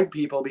help guide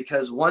people,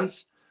 because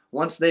once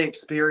they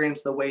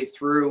experience the way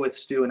through with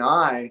Stu and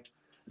I,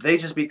 they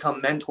just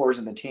become mentors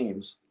in the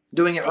teams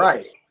doing it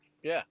right.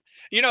 Yeah.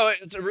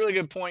 It's a really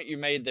good point you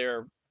made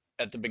there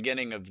at the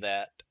beginning of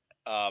that,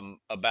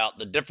 about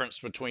the difference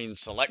between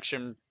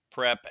selection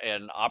prep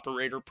and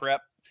operator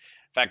prep.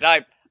 In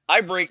fact,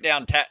 I break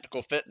down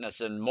tactical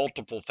fitness in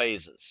multiple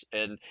phases,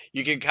 and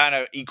you can kind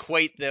of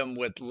equate them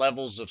with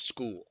levels of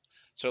school.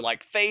 So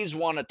like phase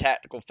 1 of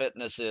tactical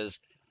fitness is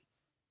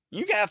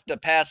you have to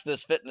pass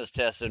this fitness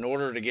test in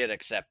order to get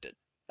accepted.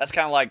 That's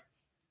kind of like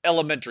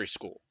elementary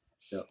school.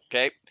 Yep.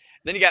 Okay.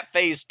 Then you got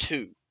phase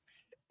 2.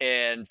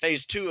 And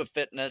phase 2 of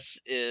fitness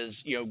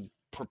is,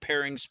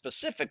 preparing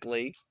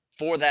specifically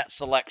for that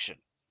selection.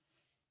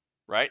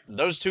 Right?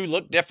 Those two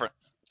look different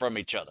from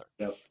each other.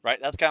 Yep. Right?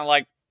 That's kind of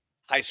like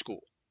high school.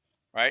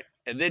 Right?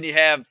 And then you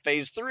have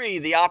phase 3,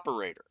 the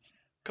operator.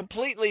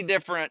 Completely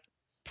different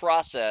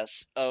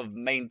process of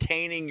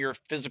maintaining your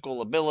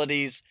physical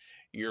abilities,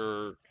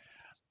 your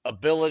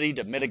ability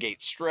to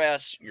mitigate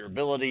stress, your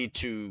ability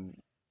to,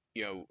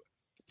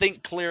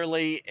 think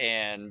clearly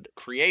and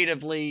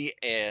creatively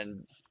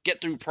and get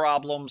through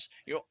problems.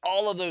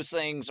 All of those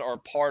things are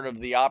part of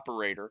the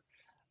operator.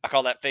 I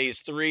call that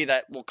phase 3.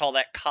 That we'll call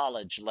that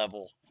college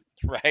level,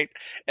 right?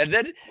 And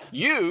then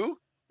you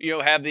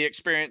have the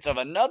experience of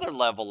another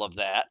level of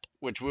that,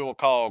 which we will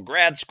call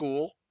grad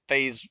school.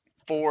 Phase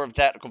 4 of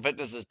tactical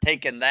fitness is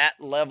taking that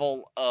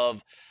level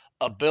of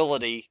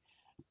ability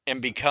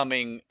and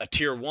becoming a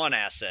tier 1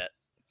 asset,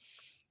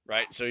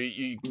 right? So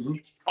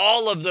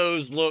all of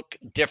those look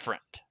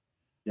different.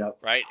 Yep.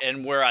 Right.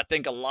 And where I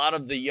think a lot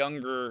of the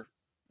younger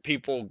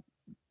people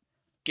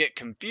get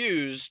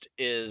confused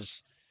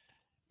is,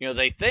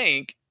 they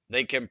think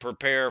they can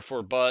prepare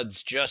for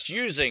buds just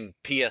using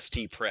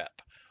PST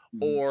prep,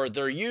 or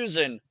they're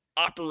using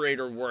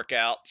operator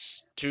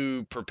workouts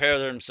to prepare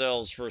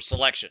themselves for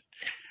selection.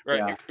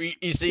 Right. Yeah.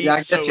 You see,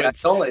 I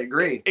totally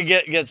agree. It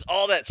gets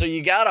all that. So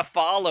you got to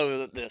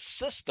follow this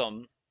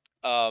system,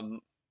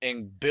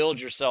 and build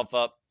yourself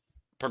up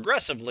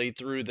progressively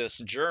through this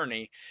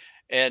journey.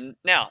 And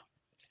now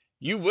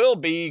you will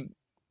be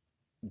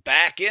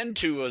back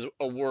into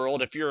a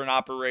world, if you're an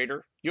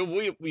operator,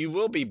 you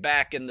will be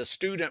back in the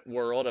student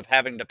world of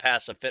having to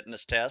pass a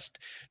fitness test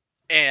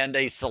and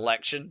a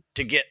selection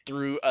to get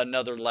through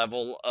another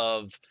level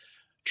of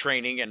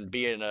training and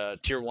being a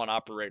tier 1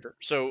 operator.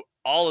 So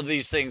all of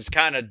these things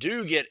kind of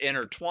do get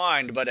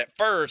intertwined, but at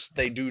first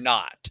they do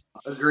not.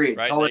 Agreed.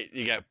 Right? Totally.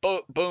 You got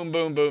boom,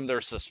 boom, boom.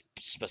 There's a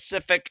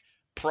specific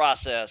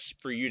process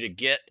for you to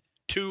get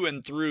to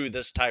and through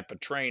this type of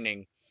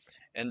training.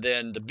 And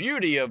then the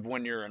beauty of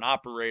when you're an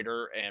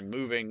operator and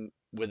moving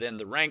within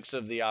the ranks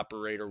of the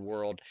operator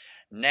world,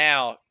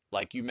 now,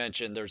 like you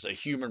mentioned, there's a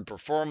human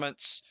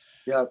performance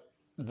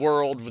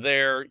world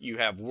there. You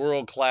have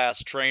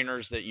world-class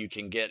trainers that you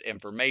can get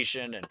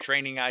information and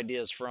training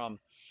ideas from.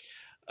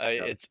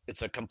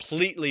 It's a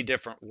completely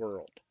different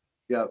world.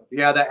 Yeah.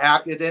 And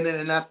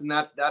that's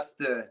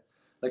the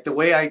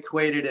way I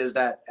equate it is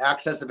that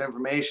access of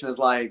information is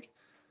like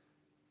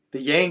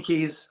the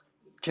Yankees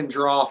can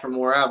draw from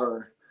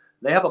wherever.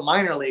 They have a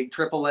minor league,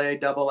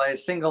 AAA, AA,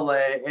 single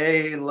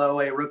A, and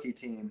low A rookie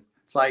team.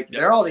 It's like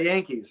they're all the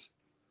Yankees,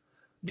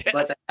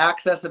 but the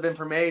access of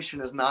information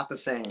is not the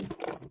same,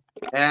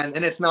 and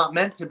it's not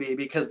meant to be,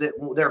 because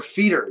they're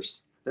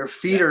feeders. They're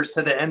feeders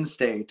to the end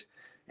state,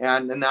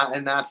 and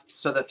that's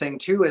so the thing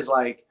too is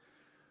like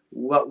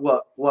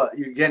what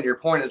again. Your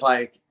point is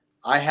like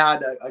I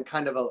had a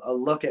kind of a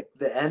look at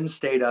the end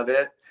state of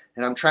it,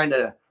 and I'm trying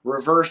to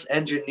reverse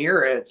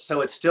engineer it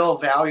so it's still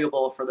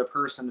valuable for the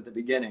person at the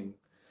beginning.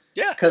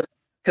 Yeah.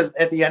 Because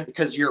at the end,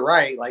 because you're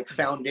right, like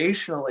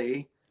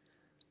foundationally,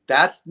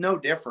 that's no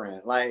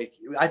different. Like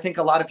I think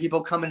a lot of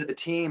people come into the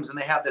teams and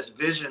they have this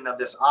vision of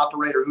this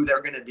operator who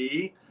they're going to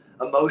be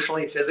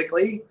emotionally,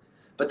 physically,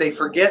 but they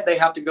forget they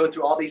have to go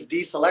through all these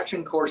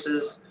deselection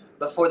courses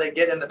before they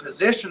get in the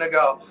position to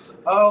go,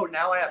 oh,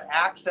 now I have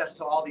access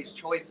to all these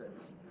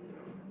choices.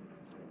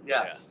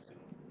 Yes.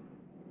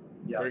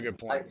 Yeah. Very good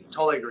point. I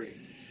totally agree.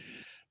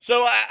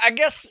 So I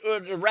guess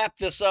to wrap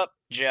this up,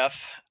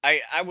 Jeff,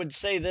 I would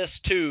say this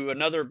too.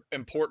 Another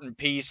important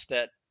piece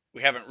that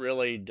we haven't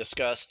really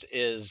discussed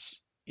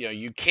is,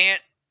 you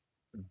can't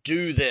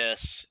do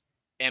this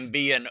and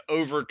be an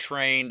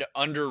overtrained,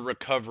 under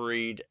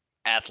recovered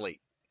athlete,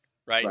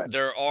 right?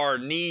 There are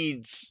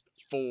needs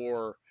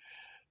for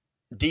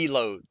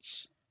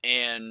deloads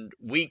and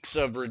weeks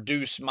of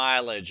reduced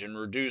mileage and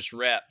reduced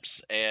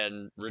reps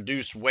and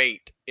reduce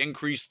weight,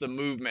 increase the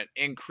movement,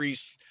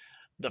 increase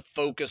the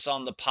focus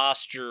on the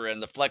posture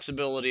and the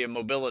flexibility and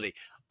mobility.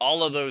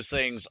 All of those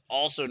things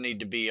also need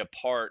to be a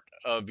part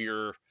of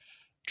your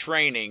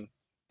training.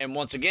 And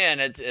once again,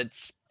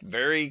 it's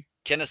very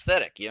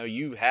kinesthetic.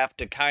 You have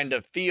to kind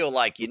of feel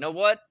like, you know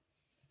what?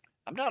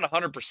 I'm not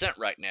 100%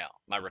 right now.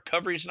 My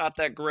recovery's not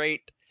that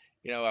great.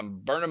 I'm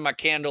burning my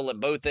candle at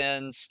both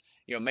ends.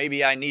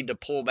 Maybe I need to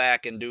pull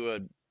back and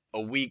do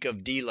a week of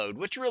deload,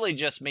 which really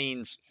just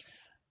means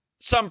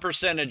some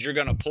percentage you're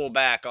going to pull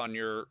back on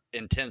your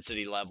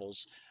intensity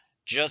levels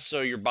just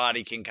so your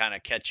body can kind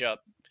of catch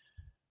up.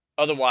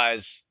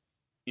 Otherwise,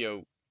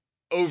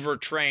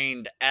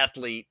 overtrained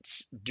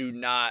athletes do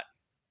not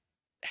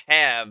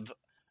have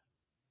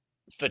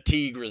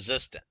fatigue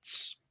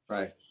resistance.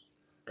 Right.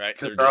 Right.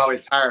 Because they're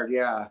always tired.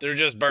 Yeah. They're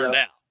just burned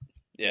out.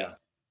 Yeah.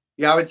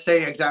 Yeah, I would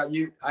say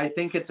exactly. I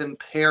think it's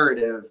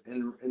imperative,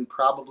 and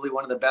probably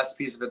one of the best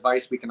pieces of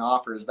advice we can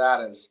offer is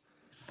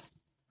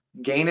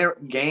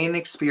gain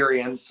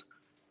experience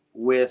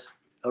with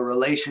a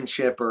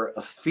relationship or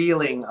a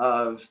feeling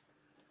of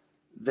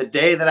the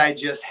day that I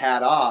just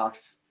had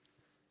off.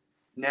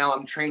 Now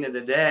I'm training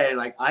today,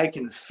 like I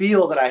can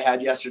feel that I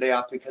had yesterday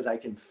off because I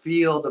can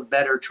feel the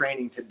better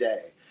training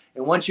today.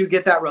 And once you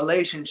get that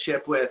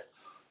relationship with,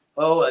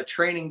 oh, a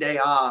training day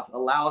off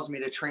allows me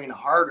to train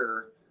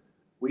harder,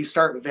 we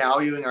start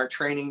valuing our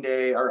training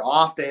day, our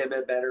off day a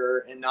bit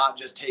better and not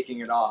just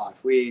taking it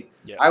off. I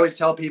always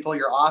tell people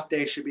your off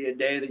day should be a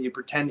day that you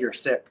pretend you're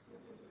sick.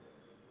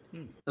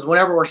 Because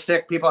whenever we're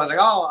sick, people are like,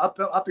 oh,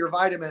 up your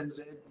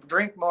vitamins,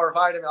 drink more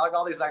vitamins, like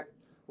all these, like,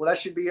 well, that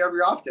should be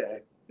every off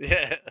day.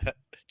 Yeah.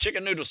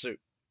 Chicken noodle soup.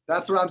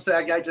 That's what I'm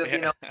saying. I just,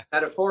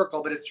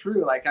 metaphorical, but it's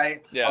true. Like a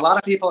lot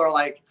of people are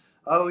like,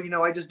 oh,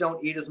 I just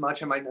don't eat as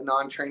much on my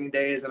non-training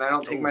days and I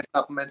don't take my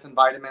supplements and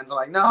vitamins. I'm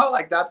like, no,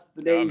 like that's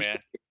the day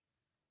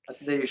that's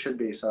the day you should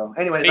be. So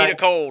anyways. Feed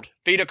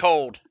a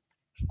cold.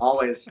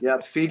 Always.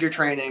 Yep. Feed your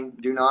training.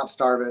 Do not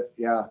starve it.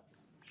 Yeah.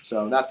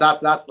 So that's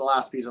the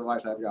last piece of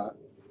advice I've got.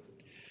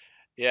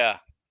 Yeah.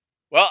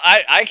 Well,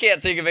 I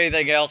can't think of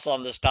anything else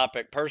on this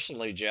topic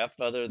personally, Jeff,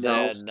 other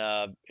than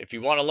if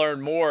you want to learn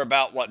more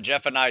about what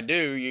Jeff and I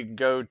do, you can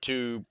go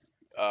to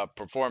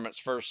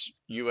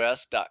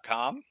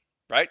performancefirstus.com,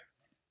 right?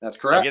 That's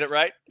correct. Did I get it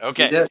right?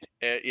 Okay.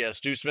 Yes,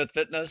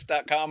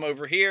 StuSmithFitness.com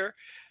over here.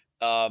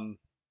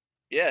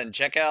 And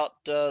check out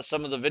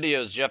some of the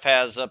videos Jeff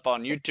has up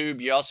on YouTube.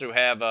 You also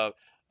have a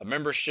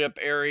membership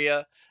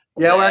area.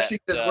 Yeah, well, actually,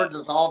 because we're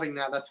dissolving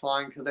that, that's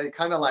fine. Because they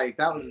kind of like,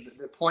 that was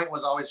the point,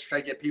 was always to try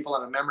to get people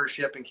on a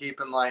membership and keep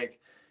them like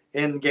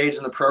engaged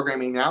in the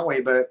programming that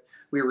way. But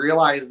we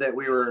realized that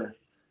we were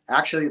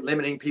actually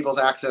limiting people's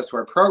access to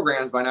our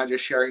programs by not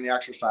just sharing the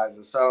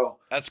exercises. So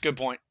that's a good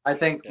point. I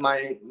think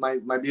my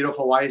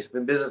beautiful wife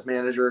and business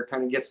manager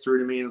kind of gets through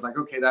to me and is like,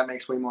 okay, that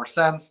makes way more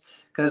sense.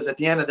 Because at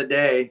the end of the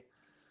day,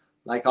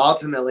 like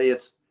ultimately,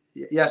 it's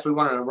yes, we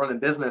want to run a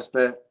business,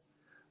 but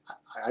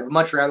I'd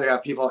much rather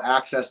have people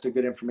access to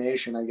good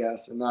information, I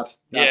guess. And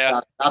that's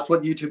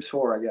what YouTube's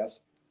for, I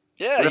guess.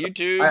 Yeah, really,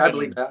 YouTube. I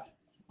believe that.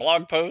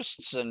 Blog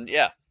posts and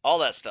all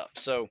that stuff.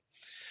 So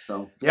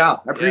yeah,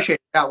 I appreciate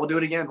it. Yeah, we'll do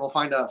it again. We'll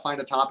find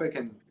a topic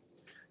and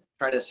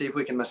try to see if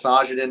we can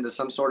massage it into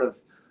some sort of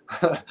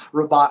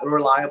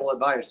reliable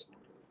advice.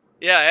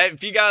 Yeah,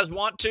 if you guys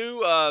want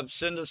to,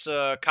 send us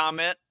a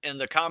comment in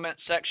the comment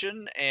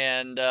section,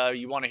 and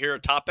you want to hear a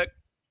topic,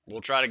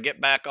 we'll try to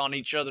get back on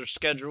each other's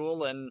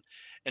schedule and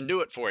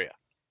do it for you.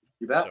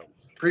 You bet.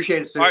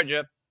 Appreciate it, Stu. All right,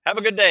 Jeff. Have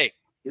a good day.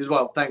 You as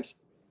well. Thanks.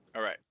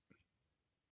 All right.